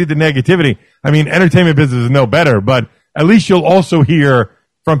fucking hated the negativity. I mean, entertainment business is no better, but at least you'll also hear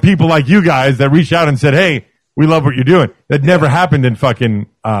from people like you guys that reached out and said, hey, we love what you're doing. That never happened in fucking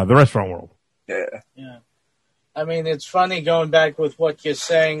the restaurant world. Yeah. I mean, it's funny going back with what you're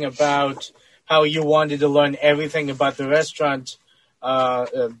saying about how you wanted to learn everything about the restaurant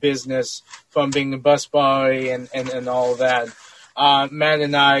business from being a busboy and all that. Matt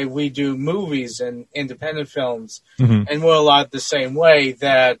and I, we do movies and independent films, and we're a lot the same way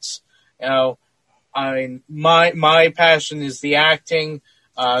that, I mean, my passion is the acting,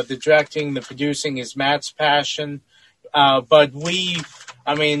 the directing, the producing is Matt's passion. But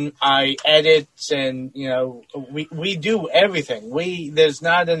I edit and, we do everything. There's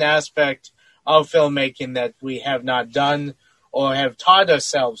not an aspect of filmmaking that we have not done or have taught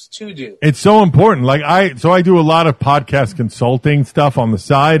ourselves to do. It's so important. I do a lot of podcast consulting stuff on the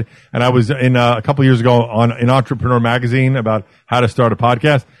side, and I was in a couple of years ago in Entrepreneur Magazine about how to start a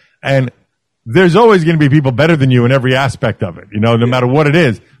podcast. And there's always going to be people better than you in every aspect of it, no matter what it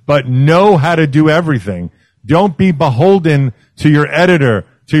is. But know how to do everything. Don't be beholden to your editor,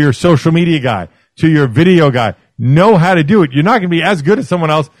 to your social media guy, to your video guy. Know how to do it. You're not going to be as good as someone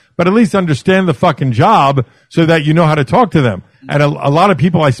else, but at least understand the fucking job so that you know how to talk to them. And a lot of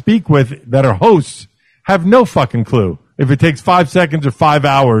people I speak with that are hosts have no fucking clue. If it takes 5 seconds or 5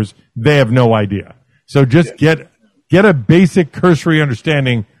 hours, they have no idea. So just get a basic cursory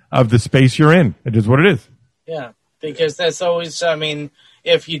understanding of the space you're in. It is what it is. Yeah, because that's always, I mean,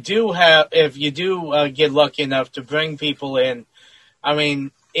 if you do get lucky enough to bring people in, I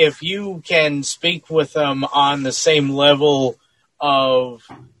mean, if you can speak with them on the same level of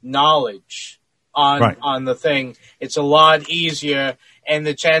knowledge on the thing, it's a lot easier, and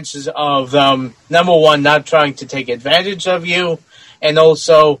the chances of them, number one, not trying to take advantage of you, and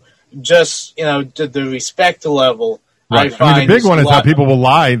also just, the respect level. Right. I mean, the big one is how people will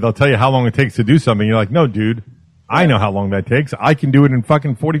lie. They'll tell you how long it takes to do something. You're like, no, dude, I know how long that takes. I can do it in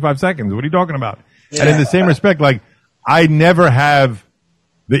fucking 45 seconds. What are you talking about? Yeah. And in the same respect, I never have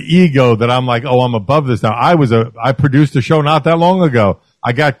the ego that I'm like, oh, I'm above this now. I produced a show not that long ago.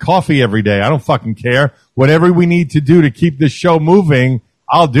 I got coffee every day. I don't fucking care. Whatever we need to do to keep this show moving,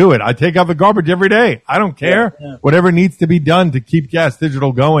 I'll do it. I take out the garbage every day. I don't care. Yeah. Whatever needs to be done to keep Gas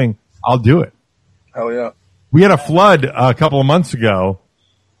Digital going, I'll do it. Hell yeah. We had a flood a couple of months ago.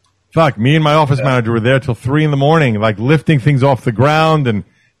 Fuck, me and my office manager were there till 3 a.m, like lifting things off the ground and,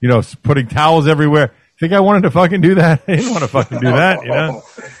 putting towels everywhere. Think I wanted to fucking do that? I didn't want to fucking do that,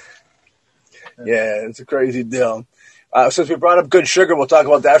 Yeah, it's a crazy deal. Since we brought up Good Sugar, we'll talk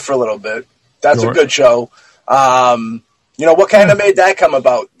about that for a little bit. That's a good show. What kind of made that come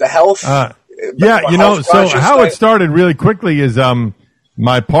about? The health? So how it started really quickly is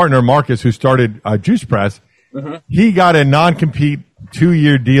my partner, Marcus, who started Juice Press, he got a non-compete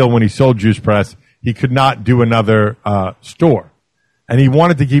 2-year deal when he sold Juice Press. He could not do another store. And he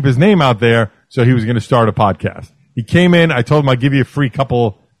wanted to keep his name out there, so he was going to start a podcast. He came in. I told him I'd give you a free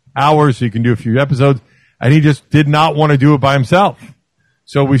couple hours so you can do a few episodes. And he just did not want to do it by himself.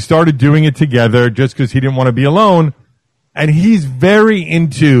 So we started doing it together just because he didn't want to be alone. And he's very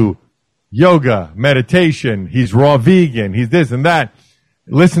into yoga, meditation. He's raw vegan. He's this and that.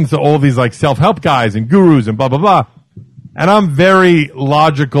 Listens to all these like self-help guys and gurus and blah, blah, blah. And I'm very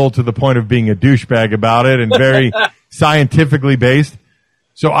logical to the point of being a douchebag about it and very scientifically based.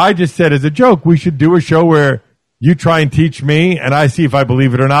 So I just said as a joke, we should do a show where you try and teach me and I see if I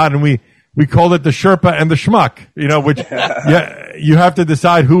believe it or not. And we called it the Sherpa and the Schmuck, which you have to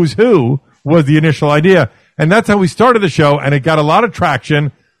decide who's who was the initial idea. And that's how we started the show. And it got a lot of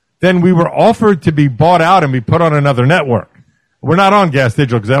traction. Then we were offered to be bought out and be put on another network. We're not on Gas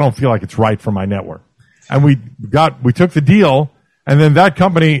Digital because I don't feel like it's right for my network. And we took the deal, and then that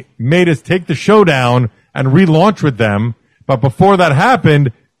company made us take the show down and relaunch with them. But before that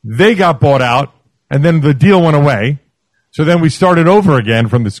happened, they got bought out, and then the deal went away. So then we started over again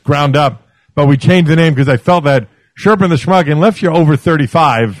from this ground up, but we changed the name because I felt that Sherpa and the Schmuck, unless you're over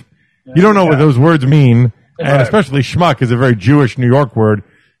 35, you don't know what those words mean, and especially Schmuck is a very Jewish New York word.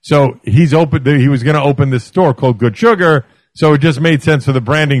 So he was going to open this store called Good Sugar, so it just made sense for the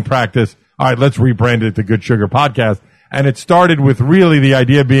branding practice. All right, let's rebrand it to Good Sugar Podcast. And it started with really the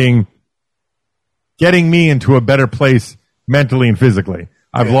idea being getting me into a better place mentally and physically.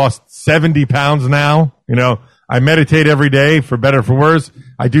 I've lost 70 pounds now. I meditate every day for better, for worse.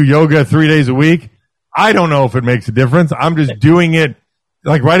 I do yoga 3 days a week. I don't know if it makes a difference. I'm just doing it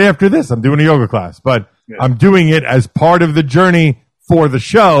like right after this. I'm doing a yoga class, but I'm doing it as part of the journey for the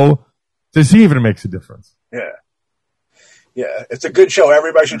show to see if it makes a difference. Yeah, it's a good show.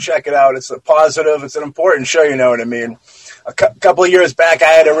 Everybody should check it out. It's a positive. It's an important show, you know what I mean? A couple of years back, I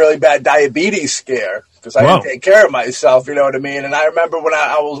had a really bad diabetes scare because I didn't take care of myself, you know what I mean? And I remember when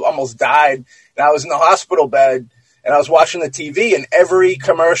I was almost died, and I was in the hospital bed, and I was watching the TV, and every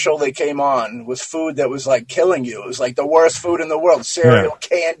commercial that came on was food that was, like, killing you. It was, like, the worst food in the world. Cereal,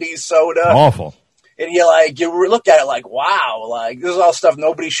 candy, soda. Awful. And you look at it like, wow, like, this is all stuff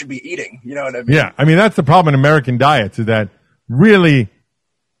nobody should be eating. You know what I mean? Yeah, I mean, that's the problem in American diets is that really,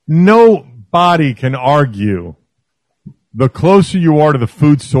 nobody can argue the closer you are to the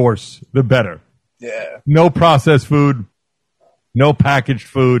food source, the better. Yeah. No processed food, no packaged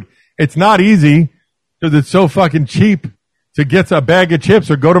food. It's not easy because it's so fucking cheap to get a bag of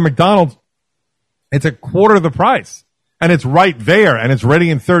chips or go to McDonald's. It's a quarter of the price. And it's right there, and it's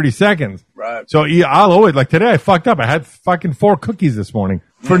ready in 30 seconds. Right. So I'll always, like today, I fucked up. I had fucking 4 cookies this morning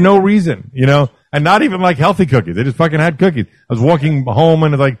for no reason, and not even like healthy cookies. I just fucking had cookies. I was walking home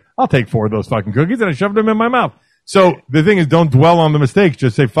and like, I'll take 4 of those fucking cookies, and I shoved them in my mouth. So the thing is, don't dwell on the mistakes.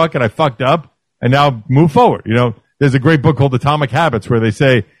 Just say, fuck it, I fucked up, and now move forward. There's a great book called Atomic Habits where they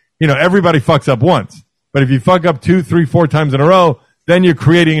say, everybody fucks up once. But if you fuck up 2, 3, 4 times in a row, then you're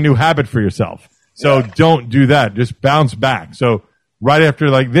creating a new habit for yourself. So don't do that. Just bounce back. So right after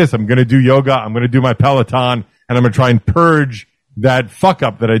like this, I'm going to do yoga. I'm going to do my Peloton, and I'm going to try and purge that fuck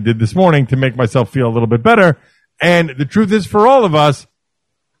up that I did this morning to make myself feel a little bit better. And the truth is, for all of us,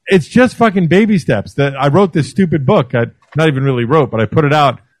 it's just fucking baby steps. That I wrote this stupid book. I not even really wrote, but I put it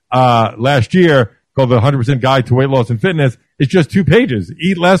out last year called The 100% Guide to Weight Loss and Fitness. It's just 2 pages.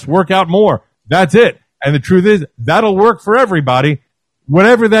 Eat less, work out more. That's it. And the truth is, that'll work for everybody,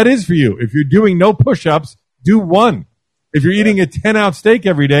 whatever that is for you. If you're doing no push-ups, do 1. If you're eating a 10-ounce steak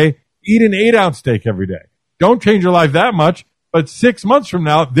every day, eat an 8-ounce steak every day. Don't change your life that much, but 6 months from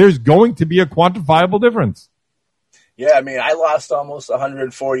now, there's going to be a quantifiable difference. Yeah, I mean, I lost almost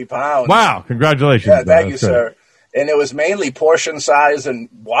 140 pounds. Wow, congratulations. Yeah, thank you, sir. And it was mainly portion size and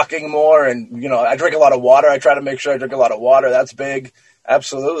walking more. And, I drink a lot of water. I try to make sure I drink a lot of water. That's big.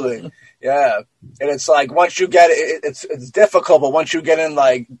 Absolutely. Yeah. And it's like once you get it, it's difficult, but once you get in,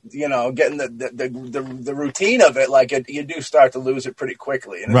 like, getting the routine of it, like you do start to lose it pretty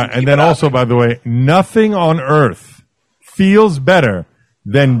quickly. Right. And then also, by the way, nothing on earth feels better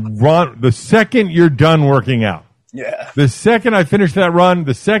than the second you're done working out. Yeah. The second I finish that run,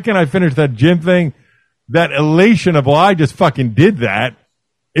 the second I finish that gym thing, that elation of, well, I just fucking did that,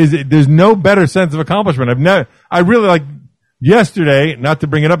 there's no better sense of accomplishment. I really like yesterday, not to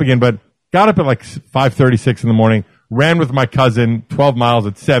bring it up again, but got up at like 5:36 in the morning, ran with my cousin 12 miles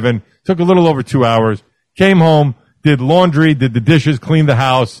at 7, took a little over 2 hours, came home, did laundry, did the dishes, cleaned the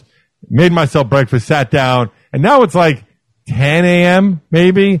house, made myself breakfast, sat down, and now it's like 10 a.m.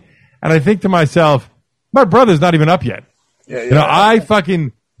 maybe, and I think to myself, my brother's not even up yet. Yeah. You know, I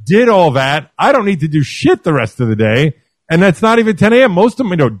fucking did all that. I don't need to do shit the rest of the day, and that's not even 10 a.m. Most of them,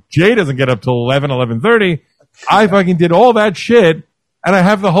 you know, Jay doesn't get up till 11:30. I fucking did all that shit, and I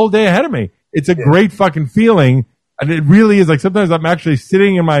have the whole day ahead of me. It's a great fucking feeling, and it really is. Like, sometimes I'm actually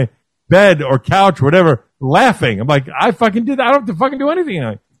sitting in my bed or couch or whatever, laughing. I'm like, I fucking did. I don't have to fucking do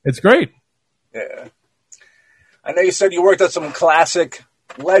anything. It's great. Yeah. I know you said you worked at some classic,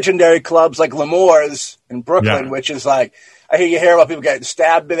 legendary clubs like L'Amour's in Brooklyn, which is like, I hear about people getting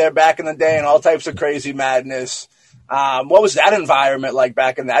stabbed there back in the day and all types of crazy madness. What was that environment like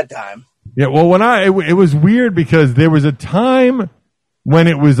back in that time? Yeah, well, it was weird because there was a time when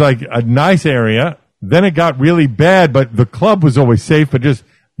it was like a nice area. Then it got really bad, but the club was always safe, but just,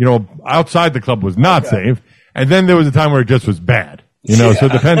 you know, outside the club was not safe. And then there was a time where it just was bad, you know, so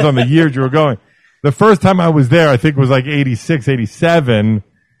it depends on the years you were going. The first time I was there, I think it was like 86, 87,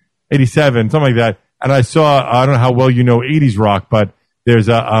 something like that. And I saw, I don't know how well you know 80s rock, but there's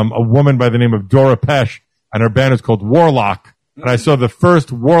a woman by the name of Dora Pesh, and her band is called Warlock. And I saw the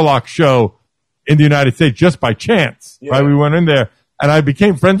first Warlock show in the United States just by chance. Yeah. Right? We went in there, and I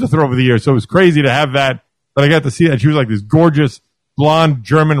became friends with her over the years. So it was crazy to have that. But I got to see that. She was like this gorgeous blonde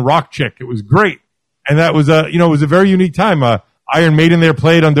German rock chick. It was great. And that was it was a very unique time. Iron Maiden there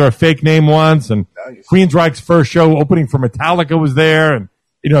played under a fake name once, and Queensryche's first show opening for Metallica was there. And,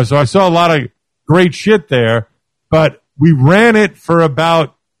 you know, so I saw a lot of great shit there, but we ran it for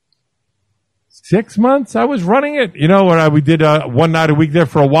about 6 months. I was running it, you know, when we did one night a week there.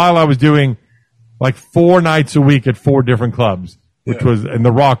 For a while, I was doing like 4 nights a week at 4 different clubs, which was in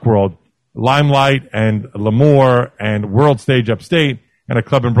the rock world, Limelight and L'Amour and World Stage Upstate and a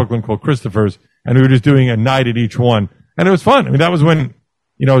club in Brooklyn called Christopher's. And we were just doing a night at each one. And it was fun. I mean, that was when,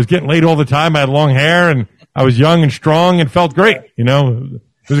 you know, I was getting laid all the time. I had long hair and I was young and strong and felt great. You know,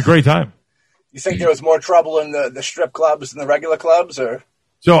 it was a great time. You think there was more trouble in the strip clubs than the regular clubs, or?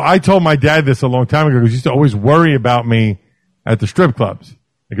 So I told my dad this a long time ago because he used to always worry about me at the strip clubs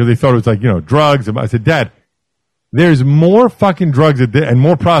because they thought it was like, you know, drugs. I said, Dad, there's more fucking drugs and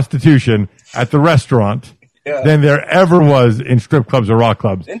more prostitution at the restaurant than there ever was in strip clubs or rock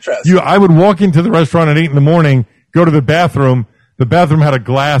clubs. Interesting. I would walk into the restaurant at 8 in the morning, go to the bathroom. The bathroom had a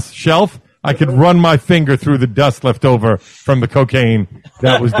glass shelf. I could run my finger through the dust left over from the cocaine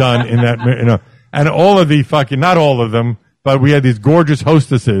that was done in that, you know, and all of the fucking, not all of them, but we had these gorgeous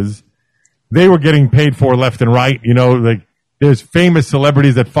hostesses. They were getting paid for left and right, you know, like there's famous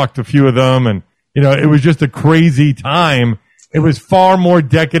celebrities that fucked a few of them. And, you know, it was just a crazy time. It was far more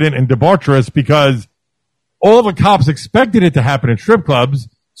decadent and debaucherous because all the cops expected it to happen in strip clubs.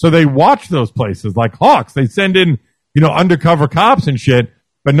 So they watched those places like hawks. They send in, you know, undercover cops and shit,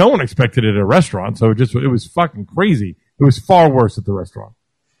 but no one expected it at a restaurant. So it was fucking crazy. It was far worse at the restaurant.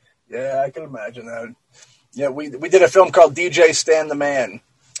 Yeah, I can imagine that. Yeah, we did a film called DJ Stan the Man,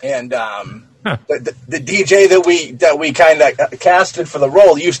 and the DJ that we kind of casted for the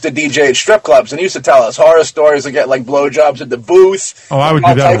role used to DJ at strip clubs and used to tell us horror stories and get like blowjobs at the booth. Oh, I would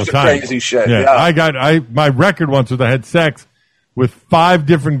do that all the time. Crazy shit. Yeah. My record once was I had sex with 5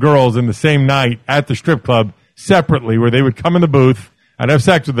 different girls in the same night at the strip club separately, where they would come in the booth. I'd have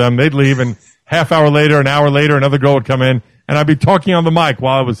sex with them. They'd leave, and half hour later, an hour later, another girl would come in, and I'd be talking on the mic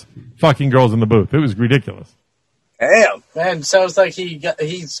while I was fucking girls in the booth. It was ridiculous. Damn. Man, sounds like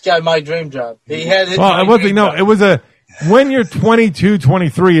he's got my dream job. He had it. Well, it wasn't. No, it was when you're 22,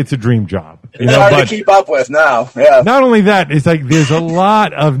 23, it's a dream job. It's hard to keep up with now. Yeah. Not only that, it's like there's a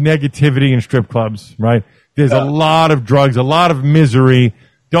lot of negativity in strip clubs, right? There's a lot of drugs, a lot of misery.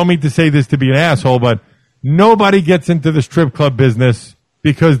 Don't mean to say this to be an asshole, but nobody gets into the strip club business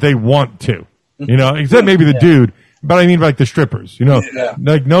because they want to, you know, except maybe the dude. But I mean, like the strippers, you know,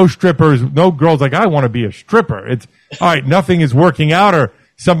 like no strippers, no girls like, I want to be a stripper. It's all right. Nothing is working out or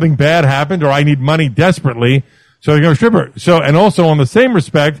something bad happened or I need money desperately. So you go stripper. So, and also on the same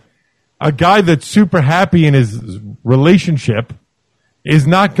respect, a guy that's super happy in his relationship is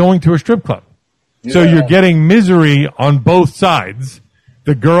not going to a strip club. Yeah. So you're getting misery on both sides,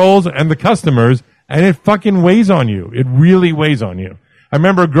 the girls and the customers, and it fucking weighs on you. It really weighs on you. I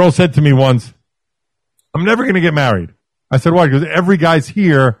remember a girl said to me once, I'm never going to get married. I said, why? Because every guy's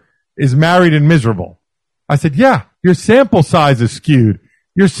here is married and miserable. I said, yeah, your sample size is skewed.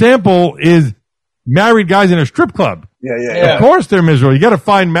 Your sample is married guys in a strip club. Yeah. Of course they're miserable. You got to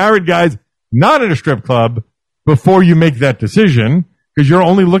find married guys not in a strip club before you make that decision, because you're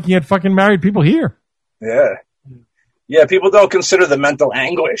only looking at fucking married people here. Yeah, people don't consider the mental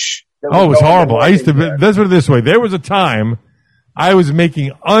anguish. Oh, it was horrible. I used to, let's put it this way. There was a time I was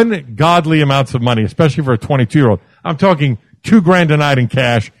making ungodly amounts of money, especially for a 22-year-old. I'm talking $2,000 a night in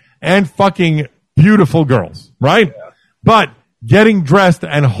cash and fucking beautiful girls, right? Yeah. But getting dressed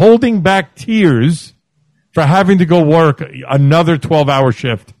and holding back tears for having to go work another 12-hour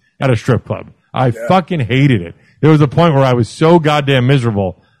shift at a strip club. I fucking hated it. There was a point where I was so goddamn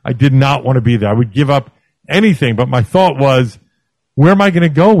miserable, I did not want to be there. I would give up anything, but my thought was, where am I going to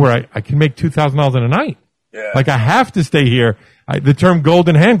go where I can make $2,000 in a night? Yeah. Like, I have to stay here. The term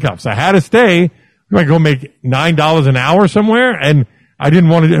golden handcuffs. I had to stay. I'm going to go make $9 an hour somewhere, and I didn't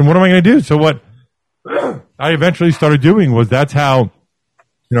want to. And what am I going to do? So what I eventually started doing was, that's how,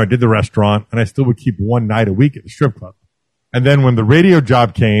 I did the restaurant, and I still would keep one night a week at the strip club. And then when the radio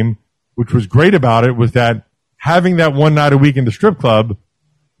job came, which was great about it, was that having that one night a week in the strip club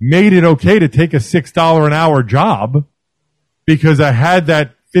made it okay to take a $6 an hour job, because I had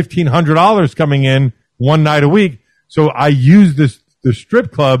that $1,500 coming in one night a week. So I used the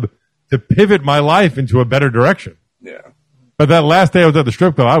strip club to pivot my life into a better direction. Yeah. But that last day I was at the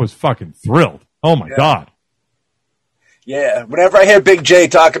strip club, I was fucking thrilled. Oh my God. Yeah. Whenever I hear Big J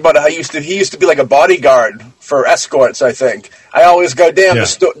talk about it, he used to be like a bodyguard for escorts, I think. I always go, damn,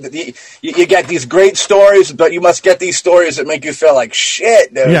 you get these great stories, but you must get these stories that make you feel like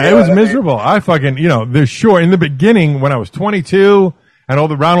shit, dude. Yeah, it was miserable. I fucking, there's sure, in the beginning, when I was 22 and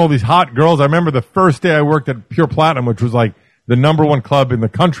around all these hot girls, I remember the first day I worked at Pure Platinum, which was like the number one club in the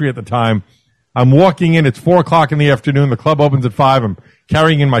country at the time. I'm walking in, it's 4:00 in the afternoon, the club opens at 5, I'm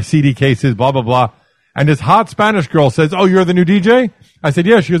carrying in my CD cases, blah, blah, blah. And this hot Spanish girl says, "Oh, you're the new DJ?" I said,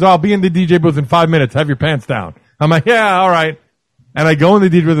 "Yeah." She goes, "I'll be in the DJ booth in 5 minutes. Have your pants down." I'm like, "Yeah, all right." And I go in the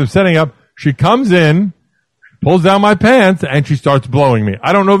DJ booth, I'm setting up. She comes in, pulls down my pants, and she starts blowing me.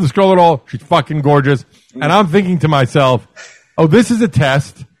 I don't know this girl at all. She's fucking gorgeous. And I'm thinking to myself, oh, this is a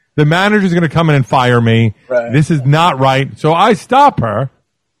test. The manager's going to come in and fire me. Right. This is not right. So I stop her.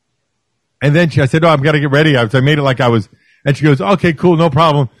 And then I said, "Oh, I've got to get ready." I made it like I was. And she goes, "Okay, cool, no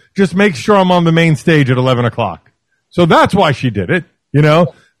problem. Just make sure I'm on the main stage at 11 o'clock. So that's why she did it,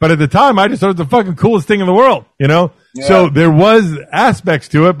 But at the time, I just thought it was the fucking coolest thing in the world, Yeah. So there was aspects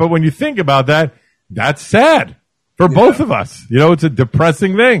to it, but when you think about that, that's sad for both of us. It's a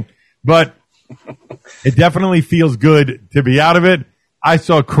depressing thing. But it definitely feels good to be out of it. I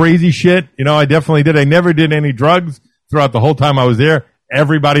saw crazy shit. I definitely did. I never did any drugs throughout the whole time I was there.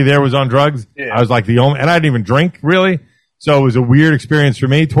 Everybody there was on drugs. Yeah. I was like the only, and I didn't even drink, really. So it was a weird experience for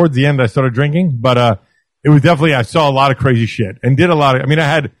me. Towards the end, I started drinking, but it was definitely, I saw a lot of crazy shit and did a lot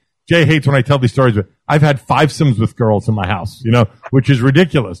of, Jay hates when I tell these stories, but I've had fivesomes with girls in my house, which is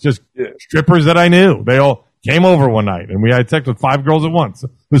ridiculous. Just strippers that I knew. They all came over one night and we had sex with 5 girls at once.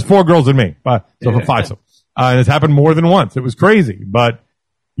 It was 4 girls and me, so for fivesome. And it's happened more than once. It was crazy. But,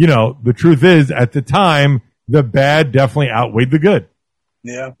 the truth is, at the time, the bad definitely outweighed the good.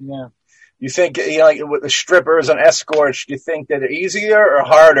 Yeah. Yeah. You think, like with the strippers and escorts, do you think that they're easier or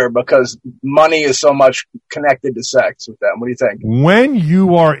harder because money is so much connected to sex with them? What do you think? When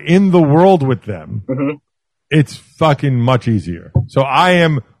you are in the world with them, it's fucking much easier. So I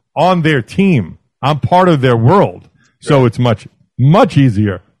am on their team. I'm part of their world. So it's much, much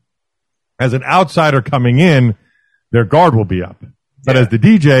easier. As an outsider coming in, their guard will be up. But as the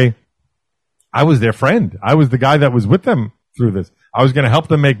DJ, I was their friend. I was the guy that was with them through this. I was going to help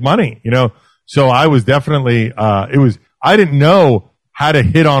them make money, So I was definitely, I didn't know how to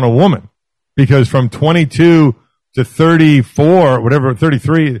hit on a woman because from 22 to 34,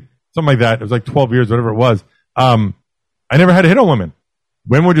 33, something like that. It was like 12 years, whatever it was. I never had to hit on women.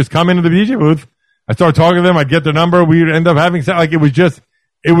 Women would just come into the DJ booth. I started talking to them. I'd get their number. We'd end up having sex. Like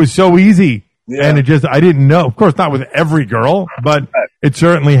it was so easy. Yeah. And I didn't know, of course, not with every girl, but it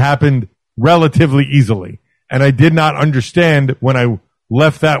certainly happened relatively easily. And I did not understand when I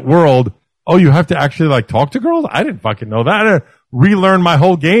left that world, oh, you have to actually talk to girls? I didn't fucking know that. I had to relearn my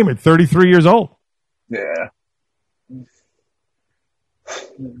whole game at 33 years old. Yeah.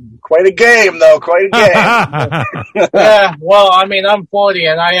 Quite a game, though. Quite a game. Yeah, well, I'm 40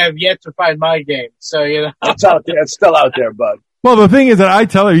 and I have yet to find my game. So, It's out there. It's still out there, bud. Well, the thing is that I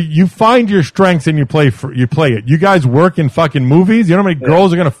tell her, you find your strengths and you play it. You guys work in fucking movies. You know how many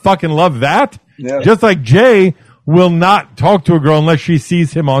girls are going to fucking love that? Yeah. Just like Jay will not talk to a girl unless she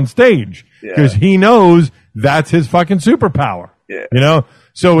sees him on stage because he knows that's his fucking superpower. Yeah.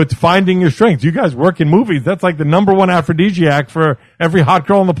 So it's finding your strengths. You guys work in movies. That's like the number one aphrodisiac for every hot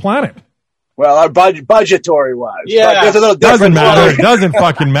girl on the planet. Well, our budgetary wise. Yeah. But there's a little Doesn't difference. matter. It doesn't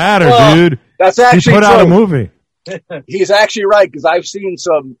fucking matter, Well, dude. That's He actually put out a true. movie. He's actually right, because I've seen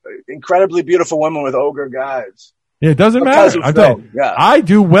some incredibly beautiful women with ogre guys. Yeah, it doesn't Because matter. of I tell you, film, yeah. I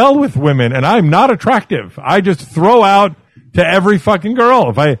do well with women, and I'm not attractive. I just throw out to every fucking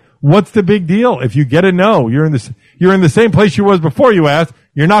girl. What's the big deal? If you get a no, you're in the same place you was before you asked.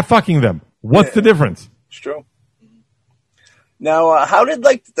 You're not fucking them. What's the difference? It's true. Now, how did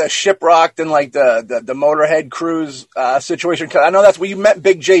like the Shiprocked and like the Motorhead cruise situation? 'Cause I know that's where you met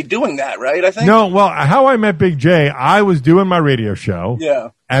Big J doing that, right? I think. No, well, how I met Big J, I was doing my radio show. Yeah.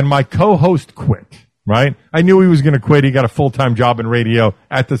 And my co-host quit, right? I knew he was going to quit. He got a full-time job in radio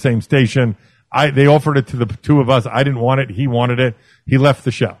at the same station. They offered it to the two of us. I didn't want it. He wanted it. He left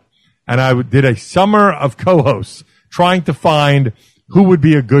the show. And I did a summer of co-hosts trying to find who would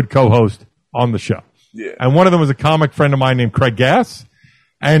be a good co-host on the show. Yeah. And one of them was a comic friend of mine named Craig Gass.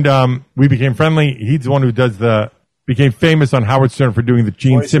 And we became friendly. He's the one who became famous on Howard Stern for doing the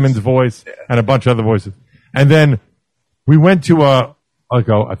Gene Voices. Simmons voice and a bunch of other voices. And then we went to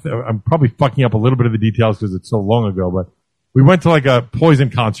I'm probably fucking up a little bit of the details because it's so long ago, but we went to like a Poison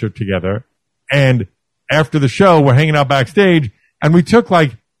concert together. And after the show, we're hanging out backstage, and we took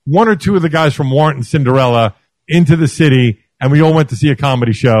like one or two of the guys from Warrant and Cinderella into the city, and we all went to see a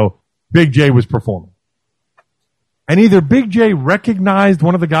comedy show. Big J was performing. And either Big J recognized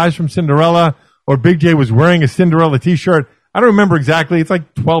one of the guys from Cinderella, or Big J was wearing a Cinderella t-shirt. I don't remember exactly. It's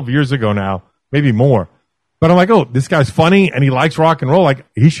like 12 years ago now, maybe more. But I'm like, oh, this guy's funny, and he likes rock and roll. Like,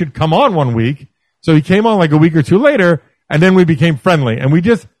 he should come on one week. So he came on like a week or two later, and then we became friendly. And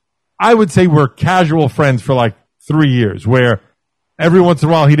I would say we're casual friends for like 3 years, where every once in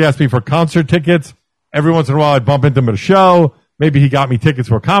a while he'd ask me for concert tickets. Every once in a while I'd bump into him at a show. Maybe he got me tickets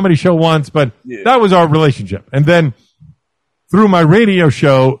for a comedy show once, but that was our relationship. And then through my radio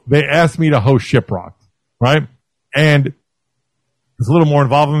show, they asked me to host Shiprocked, right? And it's a little more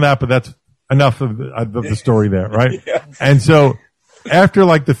involved than that, but that's enough of the story there, right? Yeah. And so after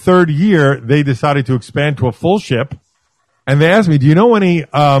like the third year, they decided to expand to a full ship. And they asked me, do you know any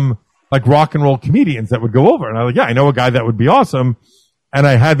like rock and roll comedians that would go over? And I was like, yeah, I know a guy that would be awesome. And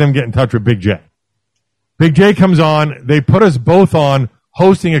I had them get in touch with Big J. Big J comes on. They put us both on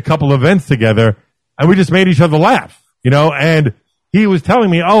hosting a couple of events together, and we just made each other laugh, and he was telling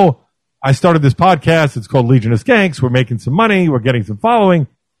me, oh, I started this podcast. It's called Legion of Skanks. We're making some money. We're getting some following.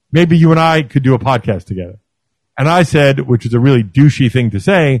 Maybe you and I could do a podcast together. And I said, which is a really douchey thing to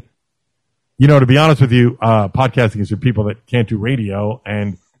say, to be honest with you, podcasting is for people that can't do radio,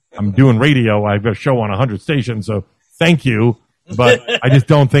 and I'm doing radio. I've got a show on 100 stations, so thank you, but I just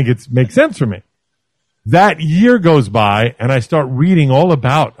don't think it makes sense for me. That year goes by, and I start reading all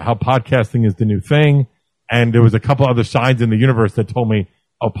about how podcasting is the new thing, and there was a couple other signs in the universe that told me,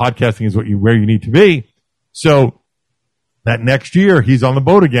 oh, podcasting is where you need to be. So that next year, he's on the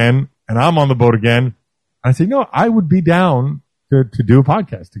boat again, and I'm on the boat again. And I said, I would be down to do a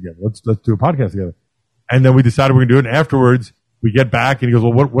podcast together. Let's do a podcast together. And then we decided we're going to do it, and afterwards, we get back, and he goes,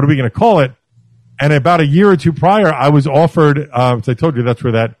 well, what are we going to call it? And about a year or two prior, I was offered, as I told you, that's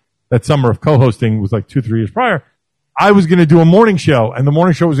where that summer of co-hosting was like 2-3 years prior. I was going to do a morning show, and the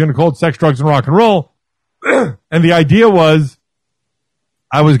morning show was going to be called Sex, Drugs, and Rock and Roll. And the idea was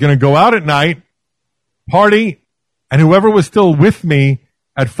I was going to go out at night, party, and whoever was still with me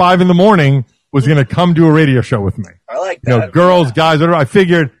at 5 a.m. was going to come do a radio show with me. I like that. Girls, guys, whatever. I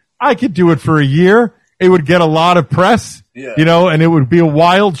figured I could do it for a year. It would get a lot of press, and it would be a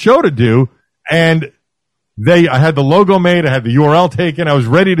wild show to do. And I had the logo made, I had the URL taken, I was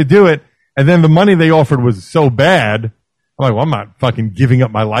ready to do it, and then the money they offered was so bad. I'm like, well, I'm not fucking giving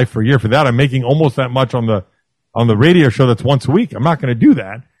up my life for a year for that. I'm making almost that much on the radio show that's once a week. I'm not going to do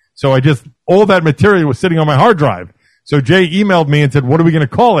that. So all that material was sitting on my hard drive. So Jay emailed me and said, what are we going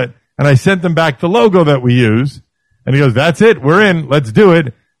to call it? And I sent them back the logo that we use. And he goes, that's it. We're in. Let's do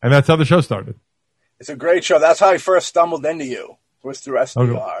it. And that's how the show started. It's a great show. That's how I first stumbled into you. Was through SDR.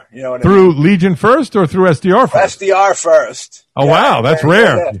 Okay. You know what through I mean? Legion first or through SDR first? SDR first. Oh, wow. That's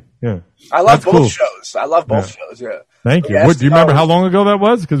rare. Yeah. I love both shows. I love both shows, yeah. Thank you. Do you remember how long ago that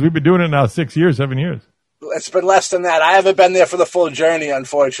was? Because we've been doing it now 6 years, 7 years. It's been less than that. I haven't been there for the full journey,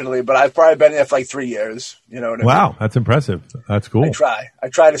 unfortunately, but I've probably been there for like 3 years. You know what I mean? Wow, that's impressive. That's cool. I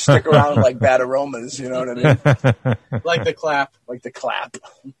try to stick around like bad aromas, you know what I mean? Like the clap. Like the clap.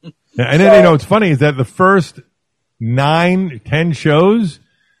 Yeah, and then, what's funny is that the first 9-10 shows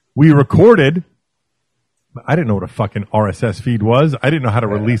we recorded, I didn't know what a fucking RSS feed was. I didn't know how to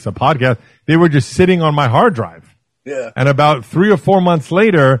release a podcast. They were just sitting on my hard drive. Yeah. And about 3 or 4 months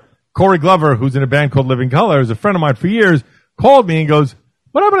later, Corey Glover, who's in a band called Living Color, is a friend of mine for years, called me and goes,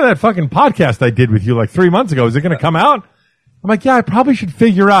 what happened to that fucking podcast I did with you like 3 months ago? Is it going to come out? I'm like, yeah, I probably should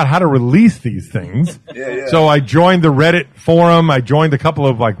figure out how to release these things. So I joined the Reddit forum. I joined a couple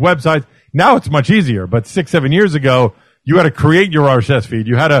of like websites. Now it's much easier. But 6-7 years ago, you had to create your RSS feed.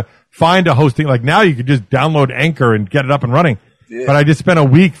 You had to find a hosting. Like now you could just download Anchor and get it up and running. Yeah. But I just spent a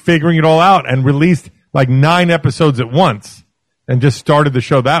week figuring it all out and released like 9 episodes at once and just started the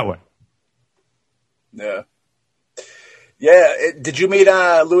show that way. Yeah. Yeah, did you meet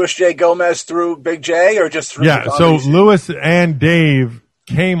Louis J. Gomez through Big J or just through? Yeah, so Louis and Dave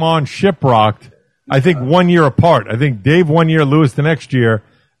came on Shiprocked, I think 1 year apart. I think Dave 1 year, Louis the next year,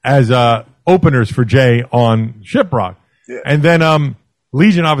 as openers for Jay on Shiprocked. Yeah. And then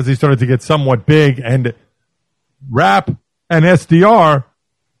Legion obviously started to get somewhat big, and Rap and SDR,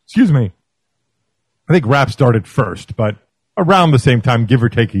 I think Rap started first, but around the same time, give or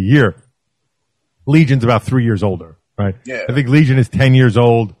take a year. Legion's about 3 years older. Right. Yeah. I think Legion is 10 years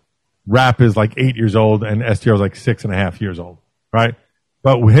old, Rap is like 8 years old, and STR is like 6.5 years old. Right.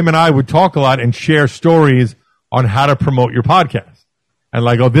 But him and I would talk a lot and share stories on how to promote your podcast. And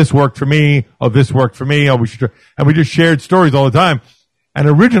like, oh, this worked for me. Oh, this worked for me. Oh, we should. And we just shared stories all the time. And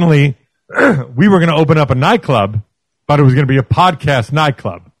originally, we were going to open up a nightclub, but it was going to be a podcast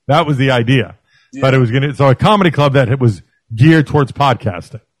nightclub. That was the idea. Yeah. But it was so a comedy club that was geared towards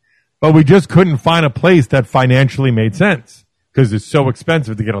podcasting. But we just couldn't find a place that financially made sense because it's so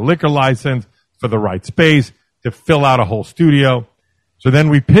expensive to get a liquor license for the right space, to fill out a whole studio. So then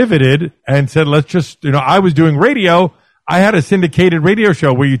we pivoted and said, let's just, I was doing radio. I had a syndicated radio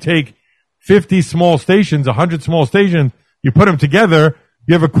show where you take 50 small stations, 100 small stations, you put them together,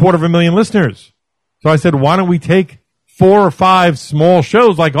 you have 250,000 listeners. So I said, why don't we take 4 or 5 small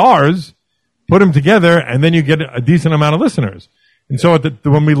shows like ours, put them together, and then you get a decent amount of listeners. And so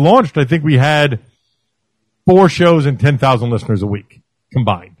when we launched, I think we had 4 shows and 10,000 listeners a week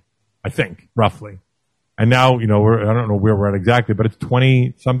combined, I think, roughly. And now, I don't know where we're at exactly, but it's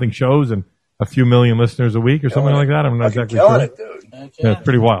 20-something shows and a few million listeners a week or something like that. I'm not exactly sure. It, dude. Yeah, it's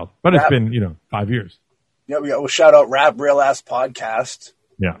pretty wild. But it's been, 5 years. Yeah, we'll shout out Rap Real Ass Podcast.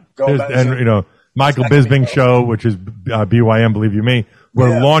 Yeah. And, Michael Bisping's show, which is BYM, Believe You Me.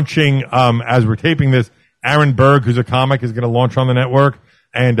 We're launching, as we're taping this, Aaron Berg, who's a comic, is going to launch on the network.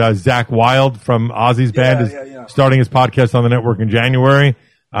 And Zach Wilde from Ozzy's band is starting his podcast on the network in January.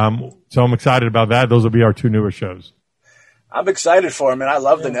 So I'm excited about that. Those will be our 2 newest shows. I'm excited for him, and I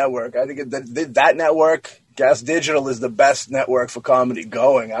love the network. I think that network, Gas Digital, is the best network for comedy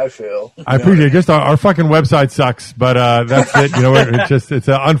going, I feel. I appreciate it. Just our fucking website sucks, but that's it.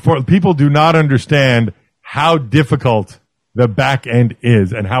 It's people do not understand how difficult the back end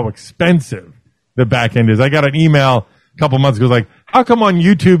is and how expensive the back end is. I got an email a couple months ago like, how come on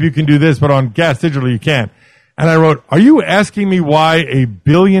YouTube you can do this, but on Gas Digital you can't? And I wrote, are you asking me why a $1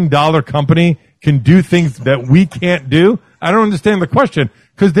 billion company can do things that we can't do? I don't understand the question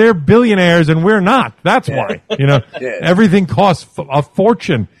because they're billionaires and we're not. That's why, everything costs a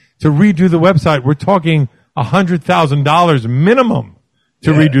fortune to redo the website. We're talking $100,000 minimum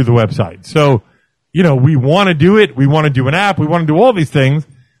to redo the website. So, we want to do it. We want to do an app. We want to do all these things.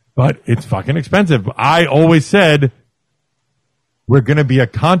 But it's fucking expensive. I always said we're going to be a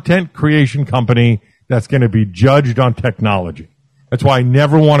content creation company that's going to be judged on technology. That's why I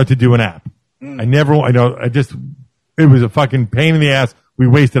never wanted to do an app. It was a fucking pain in the ass. We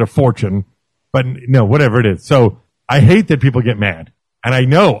wasted a fortune, but no, whatever it is. So I hate that people get mad. And I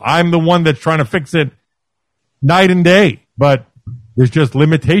know I'm the one that's trying to fix it night and day, but there's just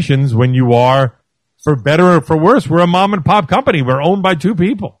limitations when you are, for better or for worse, we're a mom and pop company. We're owned by 2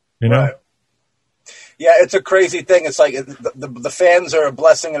 people. Right. Yeah, it's a crazy thing. It's like the fans are a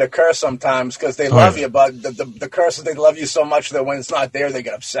blessing and a curse sometimes because they love you, but the curse is they love you so much that when it's not there, they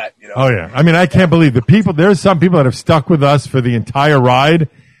get upset. Oh, yeah. I mean, I can't believe there's some people that have stuck with us for the entire ride.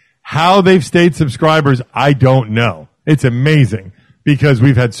 How they've stayed subscribers, I don't know. It's amazing because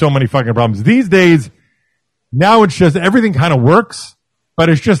we've had so many fucking problems. These days, now it's just everything kind of works, but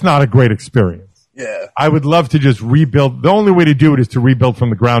it's just not a great experience. Yeah. I would love to just rebuild. The only way to do it is to rebuild from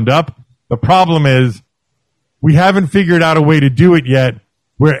the ground up. The problem is we haven't figured out a way to do it yet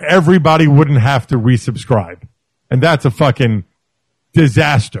where everybody wouldn't have to resubscribe. And that's a fucking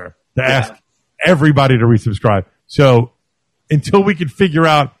disaster to ask everybody to resubscribe. So until we can figure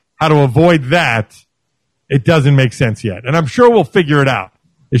out how to avoid that, it doesn't make sense yet. And I'm sure we'll figure it out.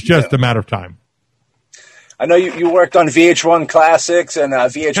 It's just a matter of time. I know you worked on VH1 Classics and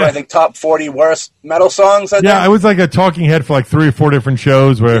VH1, I think, top 40 worst metal songs, I think. Yeah, I was like a talking head for like 3 or 4 different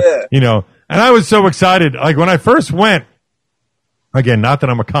shows where, and I was so excited. Like when I first went, again, not that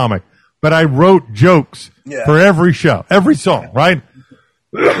I'm a comic, but I wrote jokes for every show, every song, right?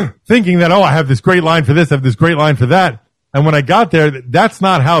 thinking that, I have this great line for this, I have this great line for that. And when I got there, that's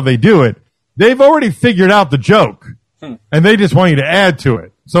not how they do it. They've already figured out the joke, and they just want you to add to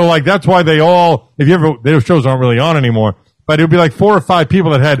it. So, like, that's why their shows aren't really on anymore, but it would be like 4 or 5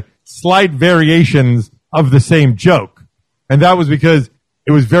 people that had slight variations of the same joke. And that was because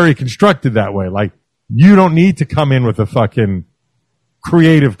it was very constructed that way. Like, you don't need to come in with a fucking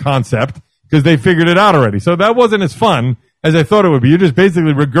creative concept because they figured it out already. So that wasn't as fun as I thought it would be. You're just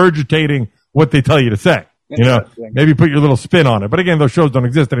basically regurgitating what they tell you to say. You know, maybe put your little spin on it. But again, those shows don't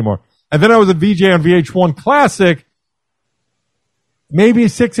exist anymore. And then I was a VJ on VH1 Classic, maybe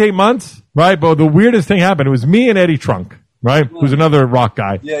 6-8 months, right? But the weirdest thing happened. It was me and Eddie Trunk, right? Who's another rock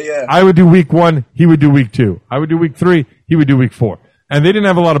guy. Yeah. I would do week 1. He would do week 2. I would do week 3. He would do week 4. And they didn't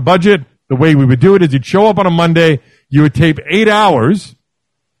have a lot of budget. The way we would do it is you'd show up on a Monday, you would tape 8 hours,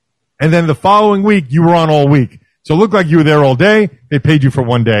 and then the following week, you were on all week. So it looked like you were there all day. They paid you for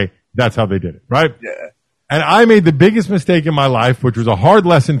 1 day. That's how they did it, right? Yeah. And I made the biggest mistake in my life, which was a hard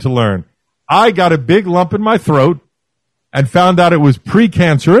lesson to learn. I got a big lump in my throat and found out it was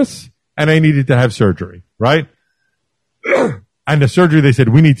precancerous, and I needed to have surgery, right? And the surgery, they said,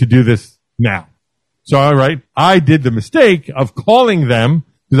 we need to do this now. So, all right, I did the mistake of calling them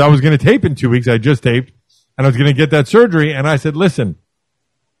because I was going to tape in 2 weeks. I just taped, and I was going to get that surgery. And I said, listen,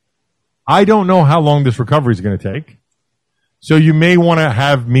 I don't know how long this recovery is going to take. So you may want to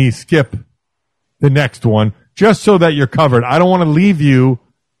have me skip the next one just so that you're covered. I don't want to leave you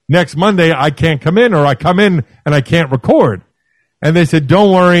next Monday. I can't come in, or I come in and I can't record. And they said,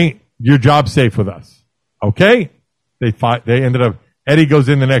 don't worry, your job's safe with us. Okay. They ended up, Eddie goes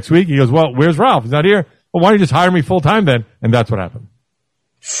in the next week. He goes, well, where's Ralph? He's not here. Well, why don't you just hire me full time then? And that's what happened.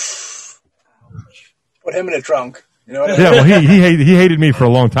 Put him in a trunk. You know what I mean? Yeah, well, he hated me for a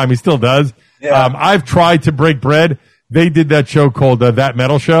long time. He still does. Yeah. I've tried to break bread. They did that show called That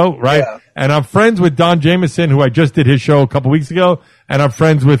Metal Show, right? Yeah. And I'm friends with Don Jameson, who I just did his show a couple weeks ago, and I'm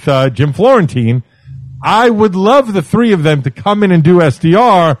friends with Jim Florentine. I would love the three of them to come in and do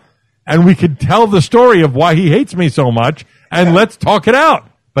SDR, and we could tell the story of why he hates me so much, and let's talk it out.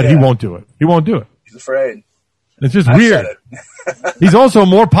 But he won't do it. He won't do it. He's afraid. It's just weird. He's also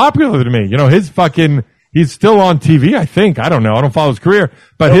more popular than me. You know, he's still on TV, I think. I don't know. I don't follow his career.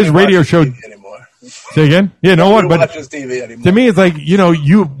 But his radio show... Say again? Yeah, no one. But watches TV anymore. To me, it's like, you know,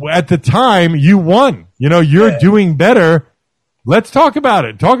 you at the time you won. You know, you're doing better. Let's talk about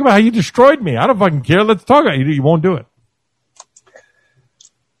it. Talk about how you destroyed me. I don't fucking care. Let's talk about it. You won't do it.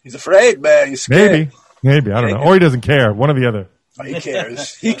 He's afraid, man. He's scared. Maybe. I don't know. Or he doesn't care. One or the other. Oh, he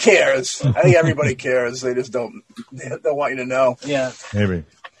cares. He cares. I think everybody cares. They just don't want you to know. Yeah. Maybe.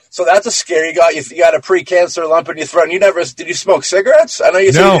 So that's a scare. You got a pre-cancer lump in your throat. And did you smoke cigarettes? I know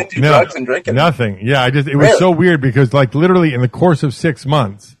you said you didn't do drugs and drinking. Nothing. Yeah, was so weird because like literally in the course of 6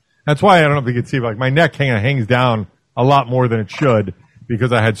 months, that's why I don't know if you can see, like my neck hangs down a lot more than it should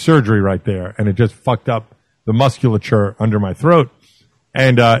because I had surgery right there and it just fucked up the musculature under my throat.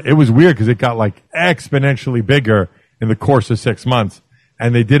 And it was weird because it got like exponentially bigger in the course of 6 months.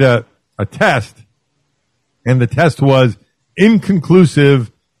 And they did a test, and the test was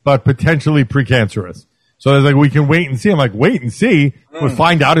inconclusive but potentially precancerous. So I was like, we can wait and see. I'm like, wait and see. We'll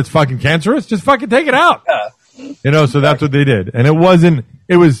find out it's fucking cancerous. Just fucking take it out. You know, so that's what they did. And it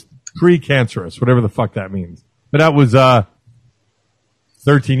was precancerous, whatever the fuck that means. But that was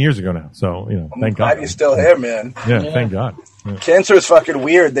 13 years ago now. So, you know, thank God. I'm glad you're still here, man. Yeah, thank God. Yeah. Cancer is fucking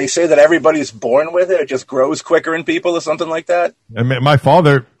weird. They say that everybody's born with it. It just grows quicker in people or something like that. And my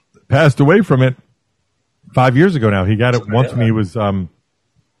father passed away from it 5 years ago now. He got it once when he was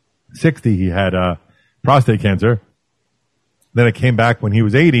 60. He had prostate cancer. Then it came back when he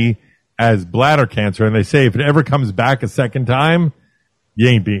was 80 as bladder cancer. And they say if it ever comes back a second time, you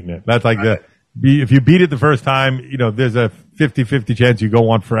ain't beating it. That's like if you beat it the first time, you know, there's a 50-50 chance you go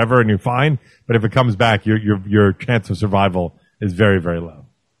on forever and you're fine. But if it comes back, your chance of survival is very, very low.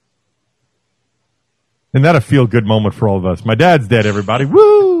 And that a feel good moment for all of us. My dad's dead, everybody.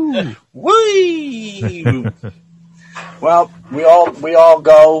 Woo! Whee! Well, we all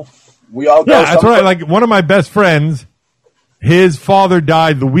go. Yeah, that's right. Like one of my best friends, his father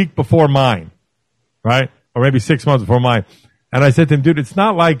died the week before mine, right? Or maybe 6 months before mine. And I said to him, dude, it's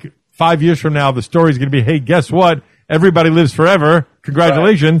not like 5 years from now the story's going to be, hey, guess what? Everybody lives forever.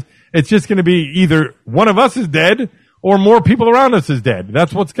 Congratulations. Right. It's just going to be either one of us is dead or more people around us is dead.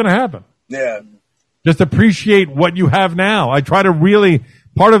 That's what's going to happen. Yeah. Just appreciate what you have now. I try to really,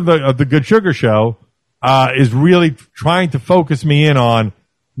 part of the Good Sugar Show is really trying to focus me in on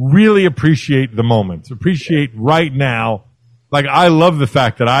really appreciate the moments. Appreciate right now. Like, I love the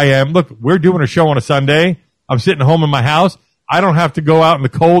fact that look, we're doing a show on a Sunday. I'm sitting home in my house. I don't have to go out in the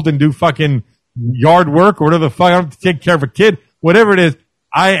cold and do fucking yard work or whatever the fuck. I don't have to take care of a kid. Whatever it is,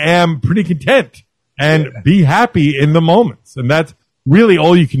 I am pretty content and be happy in the moments. And that's really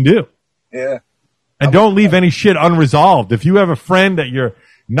all you can do. Yeah. And don't leave any shit unresolved. If you have a friend that you're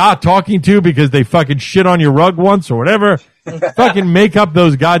not talking to because they fucking shit on your rug once or whatever, fucking make up.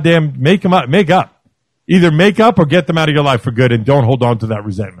 Either make up or get them out of your life for good, and don't hold on to that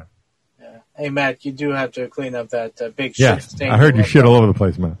resentment. Yeah. Hey, Matt, you do have to clean up that big Yeah, shit stain. I heard you shit all over the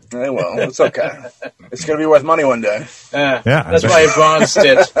place, man. Hey, well, it's okay. It's going to be worth money one day. Yeah, that's why I bronzed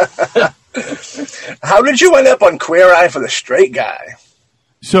it. How did you end up on Queer Eye for the Straight Guy?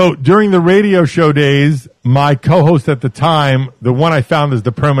 So during the radio show days, my co-host at the time, the one I found as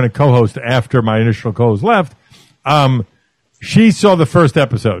the permanent co-host after my initial co-host left, she saw the first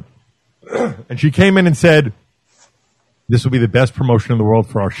episode. And she came in and said, this will be the best promotion in the world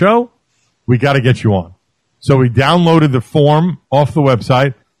for our show. We got to get you on. So we downloaded the form off the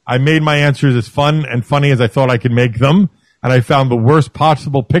website. I made my answers as fun and funny as I thought I could make them. And I found the worst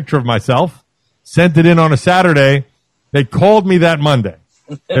possible picture of myself, sent it in on a Saturday. They called me that Monday.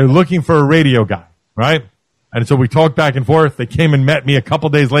 They're looking for a radio guy, right? And so we talked back and forth. They came and met me a couple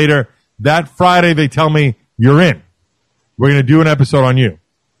days later. That Friday, they tell me, you're in. We're going to do an episode on you.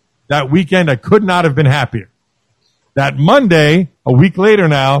 That weekend, I could not have been happier. That Monday, a week later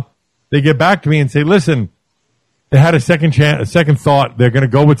now, they get back to me and say, listen, they had a second thought. They're going to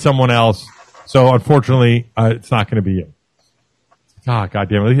go with someone else. So unfortunately, it's not going to be you. Oh,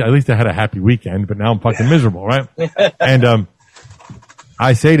 goddamn. At least I had a happy weekend, but now I'm fucking miserable, right? And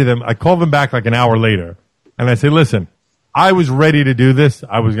I say to them, I call them back like an hour later, and I say, listen, I was ready to do this.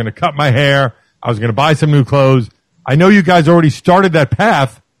 I was going to cut my hair. I was going to buy some new clothes. I know you guys already started that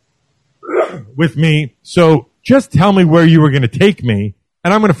path with me, so just tell me where you were going to take me,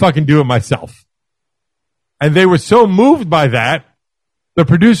 and I'm going to fucking do it myself. And they were so moved by that, the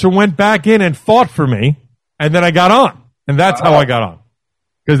producer went back in and fought for me, and then I got on. And that's how I got on.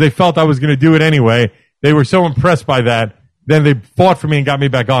 Because they felt I was going to do it anyway. They were so impressed by that. Then they fought for me and got me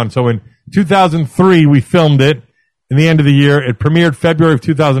back on. So in 2003, we filmed it. In the end of the year, it premiered February of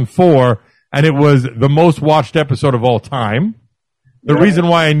 2004, and it was the most watched episode of all time. The reason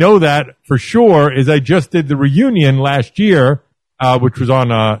why I know that for sure is I just did the reunion last year, which was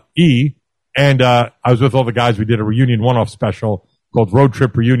on E, and I was with all the guys. We did a reunion one-off special called Road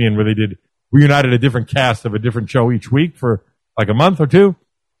Trip Reunion, where they reunited a different cast of a different show each week for like a month or two.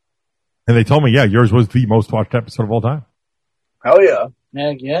 And they told me, yeah, yours was the most watched episode of all time. Hell yeah.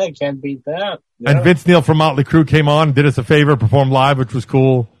 Yeah, can't beat that. Yeah. And Vince Neil from Motley Crue came on, did us a favor, performed live, which was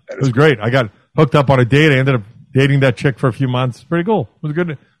cool. It was great. I got hooked up on a date. I ended up dating that chick for a few months. Pretty cool. It was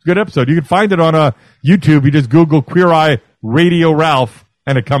a good episode. You can find it on YouTube. You just Google Queer Eye Radio Ralph,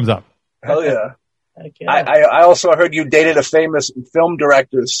 and it comes up. Hell yeah. I also heard you dated a famous film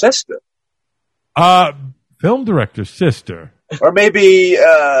director's sister. Film director's sister. Or maybe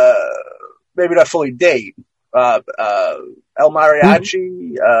not fully date. El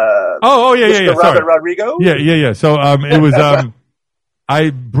Mariachi. Yeah. Robert Sorry. Rodrigo. Yeah. So it was I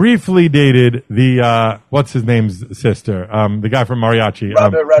briefly dated the what's his name's sister, the guy from Mariachi,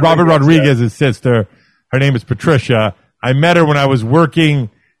 Robert Rodriguez's sister. Her name is Patricia. I met her when I was working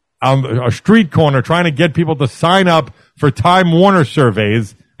on a street corner trying to get people to sign up for Time Warner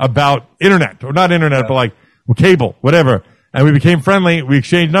surveys about internet, or not internet, but like cable, whatever. And we became friendly. We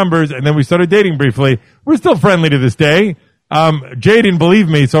exchanged numbers, and then we started dating briefly. We're still friendly to this day. Jay didn't believe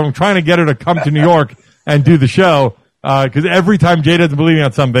me, so I'm trying to get her to come to New York and do the show. Because every time Jay doesn't believe me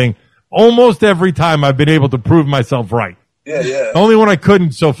on something, almost every time I've been able to prove myself right. Yeah. The only one I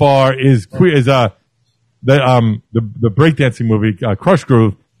couldn't so far is the breakdancing movie, Crush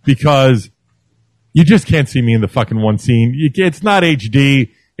Groove, because you just can't see me in the fucking one scene. It's not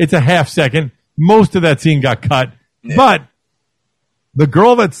HD. It's a half second. Most of that scene got cut. Yeah. But the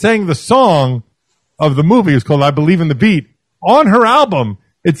girl that sang the song of the movie is called I Believe in the Beat. On her album,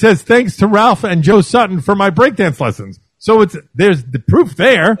 it says, thanks to Ralph and Joe Sutton for my breakdance lessons. So there's the proof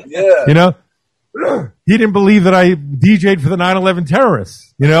there. Yeah. You know, he didn't believe that I DJ'd for the 9/11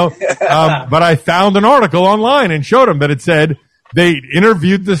 terrorists, you know, but I found an article online and showed him that it said they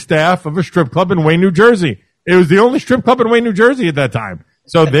interviewed the staff of a strip club in Wayne, New Jersey. It was the only strip club in Wayne, New Jersey at that time.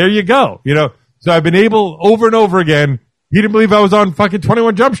 So there you go. You know, so I've been able over and over again. He didn't believe I was on fucking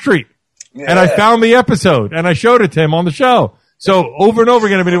 21 Jump Street. Yeah. And I found the episode and I showed it to him on the show. So over and over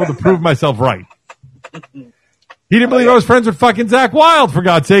again, I've been able to prove myself right. He didn't believe I was friends with fucking Zach Wilde, for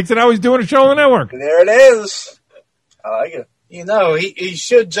God's sakes, and now he's doing a show on the network. There it is. I like it. You know, he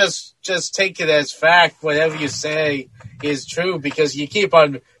should just take it as fact. Whatever you say is true, because you keep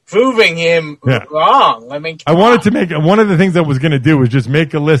on proving him wrong. I mean, I wanted to make one of the things I was going to do was just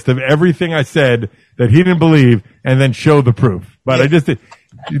make a list of everything I said that he didn't believe, and then show the proof. But I just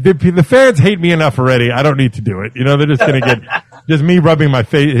the fans hate me enough already. I don't need to do it. You know, they're just going to get just me rubbing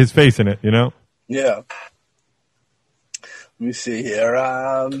his face in it. You know. Yeah. Let me see here.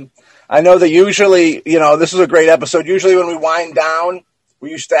 I know that usually, this is a great episode. Usually when we wind down, we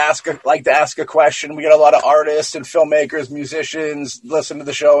used to ask a question. We get a lot of artists and filmmakers, musicians, listen to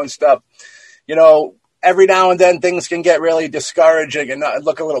the show and stuff. Every now and then things can get really discouraging and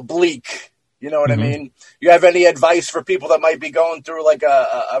look a little bleak. You know what I mean? You have any advice for people that might be going through like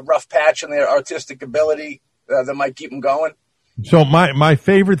a rough patch in their artistic ability that might keep them going? So my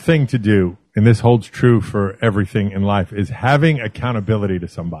favorite thing to do, and this holds true for everything in life, is having accountability to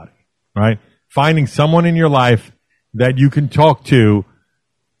somebody, right? Finding someone in your life that you can talk to,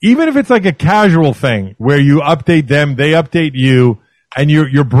 even if it's like a casual thing where you update them, they update you, and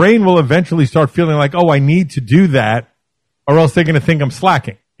your brain will eventually start feeling like, oh, I need to do that, or else they're going to think I'm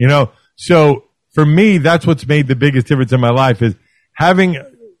slacking, So for me, that's what's made the biggest difference in my life is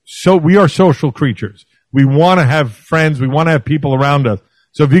we are social creatures. We want to have friends. We want to have people around us.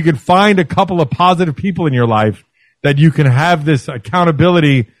 So if you can find a couple of positive people in your life that you can have this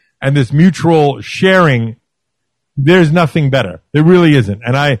accountability and this mutual sharing, there's nothing better. There really isn't.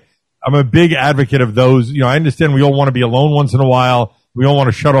 And I'm a big advocate of those. I understand we all want to be alone once in a while. We all want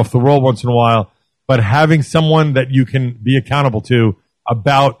to shut off the world once in a while. But having someone that you can be accountable to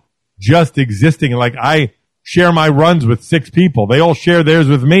about just existing, like I share my runs with 6 people. They all share theirs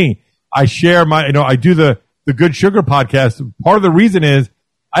with me. I share I do the Good Sugar podcast. Part of the reason is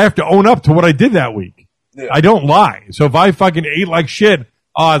I have to own up to what I did that week. Yeah. I don't lie. So if I fucking ate like shit,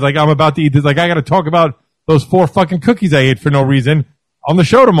 it's like I'm about to eat this. Like I got to talk about those 4 fucking cookies I ate for no reason on the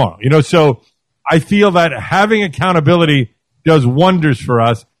show tomorrow. So I feel that having accountability does wonders for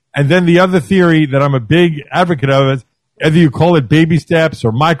us. And then the other theory that I'm a big advocate of is whether you call it baby steps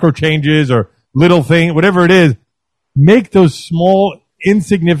or micro changes or little thing, whatever it is, make those small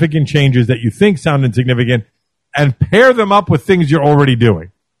insignificant changes that you think sound insignificant and pair them up with things you're already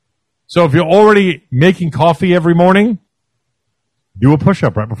doing. So if you're already making coffee every morning, do a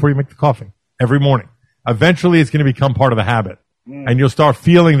push-up right before you make the coffee every morning. Eventually it's going to become part of the habit. And you'll start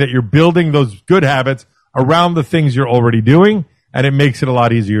feeling that you're building those good habits around the things you're already doing, and it makes it a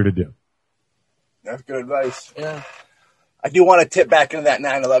lot easier to do. That's good advice. Yeah. I do want to tip back into that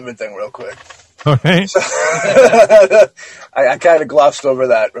 9/11 thing real quick. Okay. So, I kind of glossed over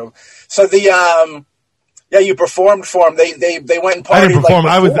that. So you performed for them. They went and partied. I didn't perform.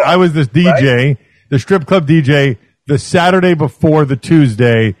 Like before, I was this DJ, right? The strip club DJ, the Saturday before the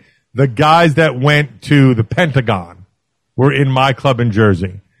Tuesday. The guys that went to the Pentagon were in my club in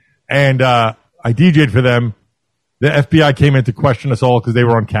Jersey, and I DJ'd for them. The FBI came in to question us all because they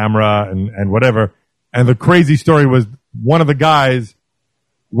were on camera and whatever. And the crazy story was one of the guys,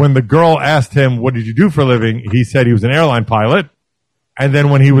 when the girl asked him, what did you do for a living? He said he was an airline pilot. And then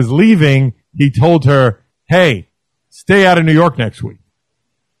when he was leaving, he told her, hey, stay out of New York next week.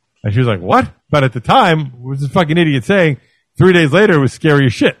 And she was like, what? But at the time, it was this fucking idiot saying 3 days later, it was scary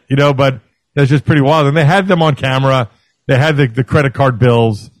as shit, but that's just pretty wild. And they had them on camera. They had the credit card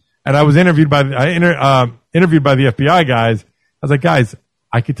bills. And I was interviewed by the FBI guys. I was like, guys,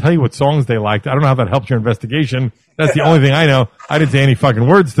 I could tell you what songs they liked. I don't know how that helps your investigation. That's the only thing I know. I didn't say any fucking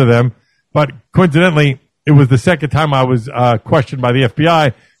words to them. But coincidentally, it was the second time I was questioned by the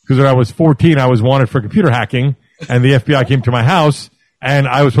FBI because when I was 14, I was wanted for computer hacking, and the FBI came to my house, and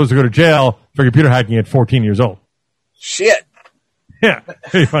I was supposed to go to jail for computer hacking at 14 years old. Shit. Yeah,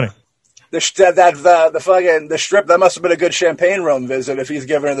 pretty funny. The strip, that must have been a good champagne room visit if he's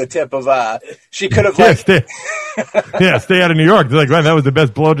giving her the tip of, she could have stay out of New York. They're like, man, that was the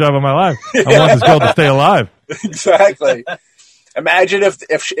best blowjob of my life. I want this girl to stay alive. Exactly. Imagine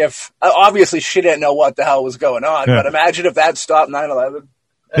if obviously she didn't know what the hell was going on, but imagine if that stopped 9/11.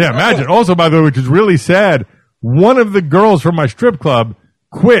 Yeah, imagine. Also, by the way, which is really sad, one of the girls from my strip club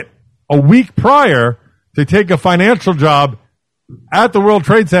quit a week prior to take a financial job at the World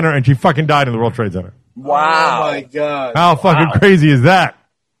Trade Center, and she fucking died in the World Trade Center. Wow. Oh, my God. How fucking crazy is that?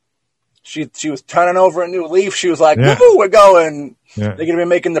 She was turning over a new leaf. She was like, woo, we're going. Yeah. They're going to be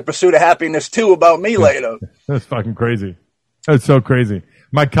making The Pursuit of Happiness 2 about me later. That's fucking crazy. That's so crazy.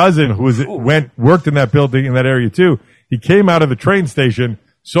 My cousin, who worked in that building, in that area too, he came out of the train station,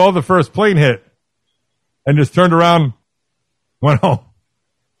 saw the first plane hit, and just turned around, went home.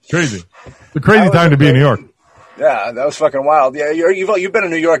 Crazy. It's a crazy time to be in New York. Yeah, that was fucking wild. Yeah, you've been in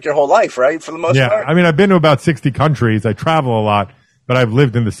New York your whole life, right? For the most part. I mean, I've been to about 60 countries. I travel a lot, but I've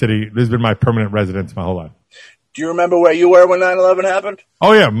lived in the city. This has been my permanent residence my whole life. Do you remember where you were when 9/11 happened?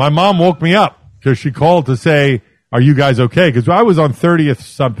 Oh, yeah. My mom woke me up because she called to say, are you guys okay? Because I was on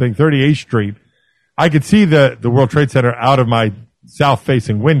 38th Street. I could see the World Trade Center out of my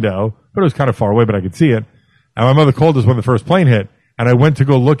south-facing window, but it was kind of far away, but I could see it. And my mother called us when the first plane hit, and I went to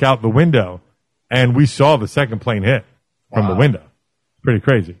go look out the window, and we saw the second plane hit from the window. Pretty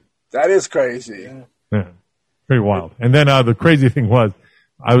crazy. That is crazy. Yeah. Pretty wild. And then the crazy thing was,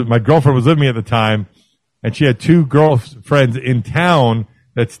 my girlfriend was with me at the time, and she had two girlfriends in town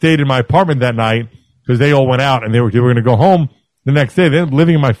that stayed in my apartment that night because they all went out, and they were going to go home the next day. They ended up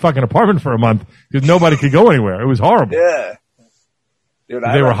living in my fucking apartment for a month because nobody could go anywhere. It was horrible. Yeah. Dude,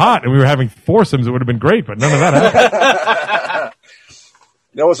 they were hot, and we were having foursomes. It would have been great, but none of that happened.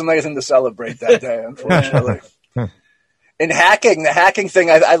 There was amazing to celebrate that day, unfortunately. In hacking, the hacking thing,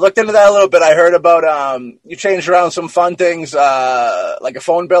 I looked into that a little bit. I heard about you changed around some fun things, like a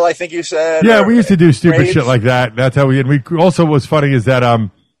phone bill, I think you said. Yeah, we used to do stupid shit like that. That's how we did. We also, what's funny is that,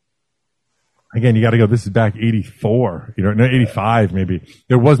 again, you got to go, this is back 84, 85 maybe.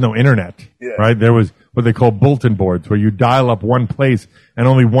 There was no internet, right? There was what they call bulletin boards, where you dial up one place and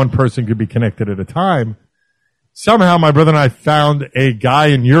only one person could be connected at a time. Somehow my brother and I found a guy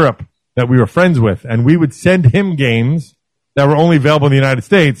in Europe that we were friends with, and we would send him games that were only available in the United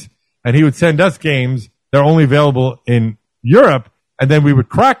States, and he would send us games that are only available in Europe, and then we would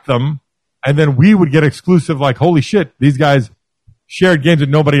crack them, and then we would get exclusive, like, holy shit, these guys shared games that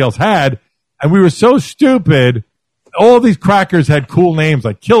nobody else had, and we were so stupid. All these crackers had cool names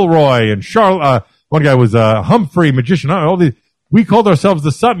like Kilroy and Charlotte. One guy was Humphrey, Magician. All these. We called ourselves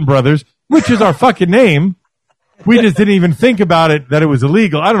the Sutton Brothers, which is our fucking name. We just didn't even think about it, that it was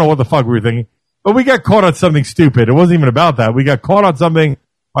illegal. I don't know what the fuck we were thinking. But we got caught on something stupid. It wasn't even about that. We got caught on something.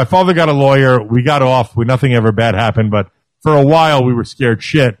 My father got a lawyer. We got off. Nothing ever bad happened. But for a while, we were scared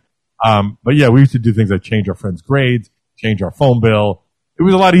shit. But yeah, we used to do things like change our friends' grades, change our phone bill. It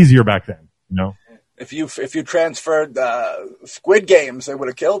was a lot easier back then, If you transferred Squid Games, they would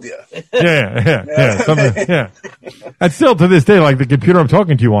have killed you. Yeah. And still to this day, like the computer I'm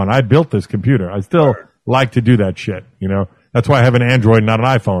talking to you on, I built this computer. I still like to do that shit, That's why I have an Android, not an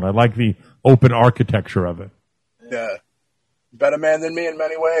iPhone. I like the open architecture of it. Yeah. Better man than me in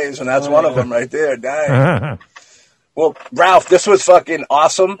many ways, and that's one of them right there. Dang. Well, Ralph, this was fucking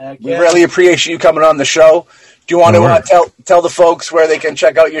awesome. We really appreciate you coming on the show. Do you want to tell the folks where they can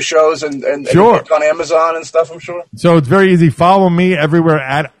check out your shows and sure. on Amazon and stuff, I'm sure? So it's very easy. Follow me everywhere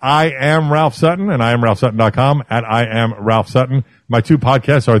at I Am Ralph Sutton, and IamRalphSutton.com, at I Am Ralph Sutton. My two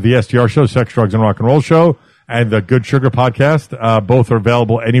podcasts are the SDR Show, Sex, Drugs, and Rock and Roll Show, and the Good Sugar Podcast. Both are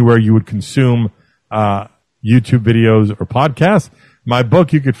available anywhere you would consume YouTube videos or podcasts. My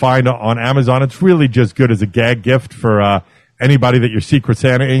book you could find on Amazon. It's really just good as a gag gift for anybody that you're Secret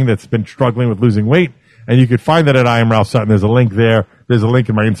Santaing that's been struggling with losing weight. And you could find that at I Am Ralph Sutton. There's a link there. There's a link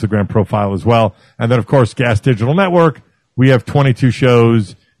in my Instagram profile as well. And then, of course, Gas Digital Network. We have 22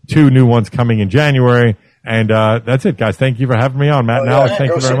 shows, 2 new ones coming in January. And that's it, guys. Thank you for having me on, Matt and Alex.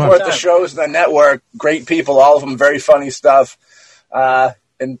 Thank you very much. Support the shows, the network. Great people, all of them. Very funny stuff.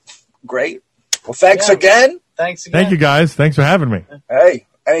 And great. Well, thanks again. Thanks again. Thank you, guys. Thanks for having me. Hey,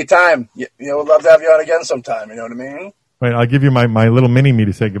 anytime. We'd love to have you on again sometime. You know what I mean? Wait, I'll give you my little mini-me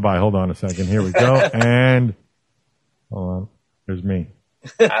to say goodbye. Hold on a second. Here we go. And hold on. There's me.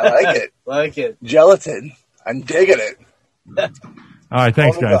 I like it. Gelatin. I'm digging it. All right.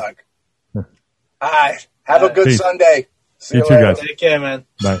 Thanks, guys. All right. Have a good Peace. Sunday. See you too, later. guys. Take care, man.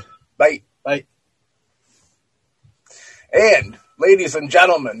 Bye. Bye. And, ladies and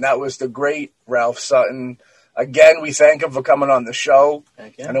gentlemen, that was the great Ralph Sutton. Again, we thank him for coming on the show.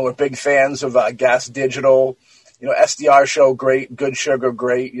 I know we're big fans of Gas Digital. SDR Show, great. Good Sugar,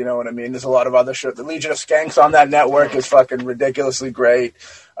 great. You know what I mean? There's a lot of other shit. The Legion of Skanks on that network is fucking ridiculously great.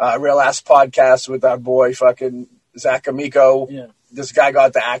 Real Ass Podcast with our boy fucking Zach Amico. Yeah. This guy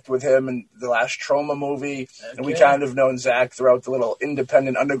got to act with him in the last Trauma movie. And we kind of known Zach throughout the little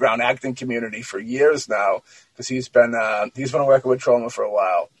independent underground acting community for years now because he's been working with Trauma for a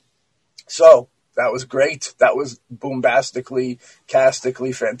while. So that was great. That was boombastically,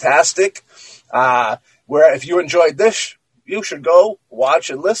 castically fantastic. Where if you enjoyed this, you should go watch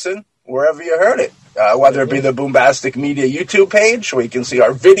and listen wherever you heard it, whether it be the Boombastic Media YouTube page where you can see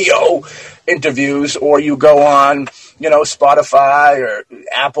our video interviews, or you go on, Spotify or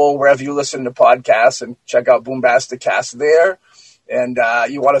Apple, wherever you listen to podcasts, and check out Boombastic Cast there. And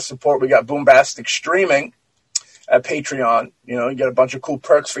you want to support, we got Boombastic Streaming at Patreon. You get a bunch of cool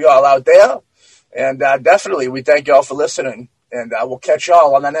perks for y'all out there. And definitely, we thank y'all for listening. And we'll catch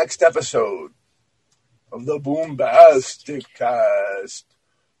y'all on the next episode of the Boombastic Cast.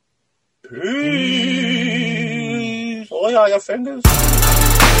 Peace. really? All your fingers?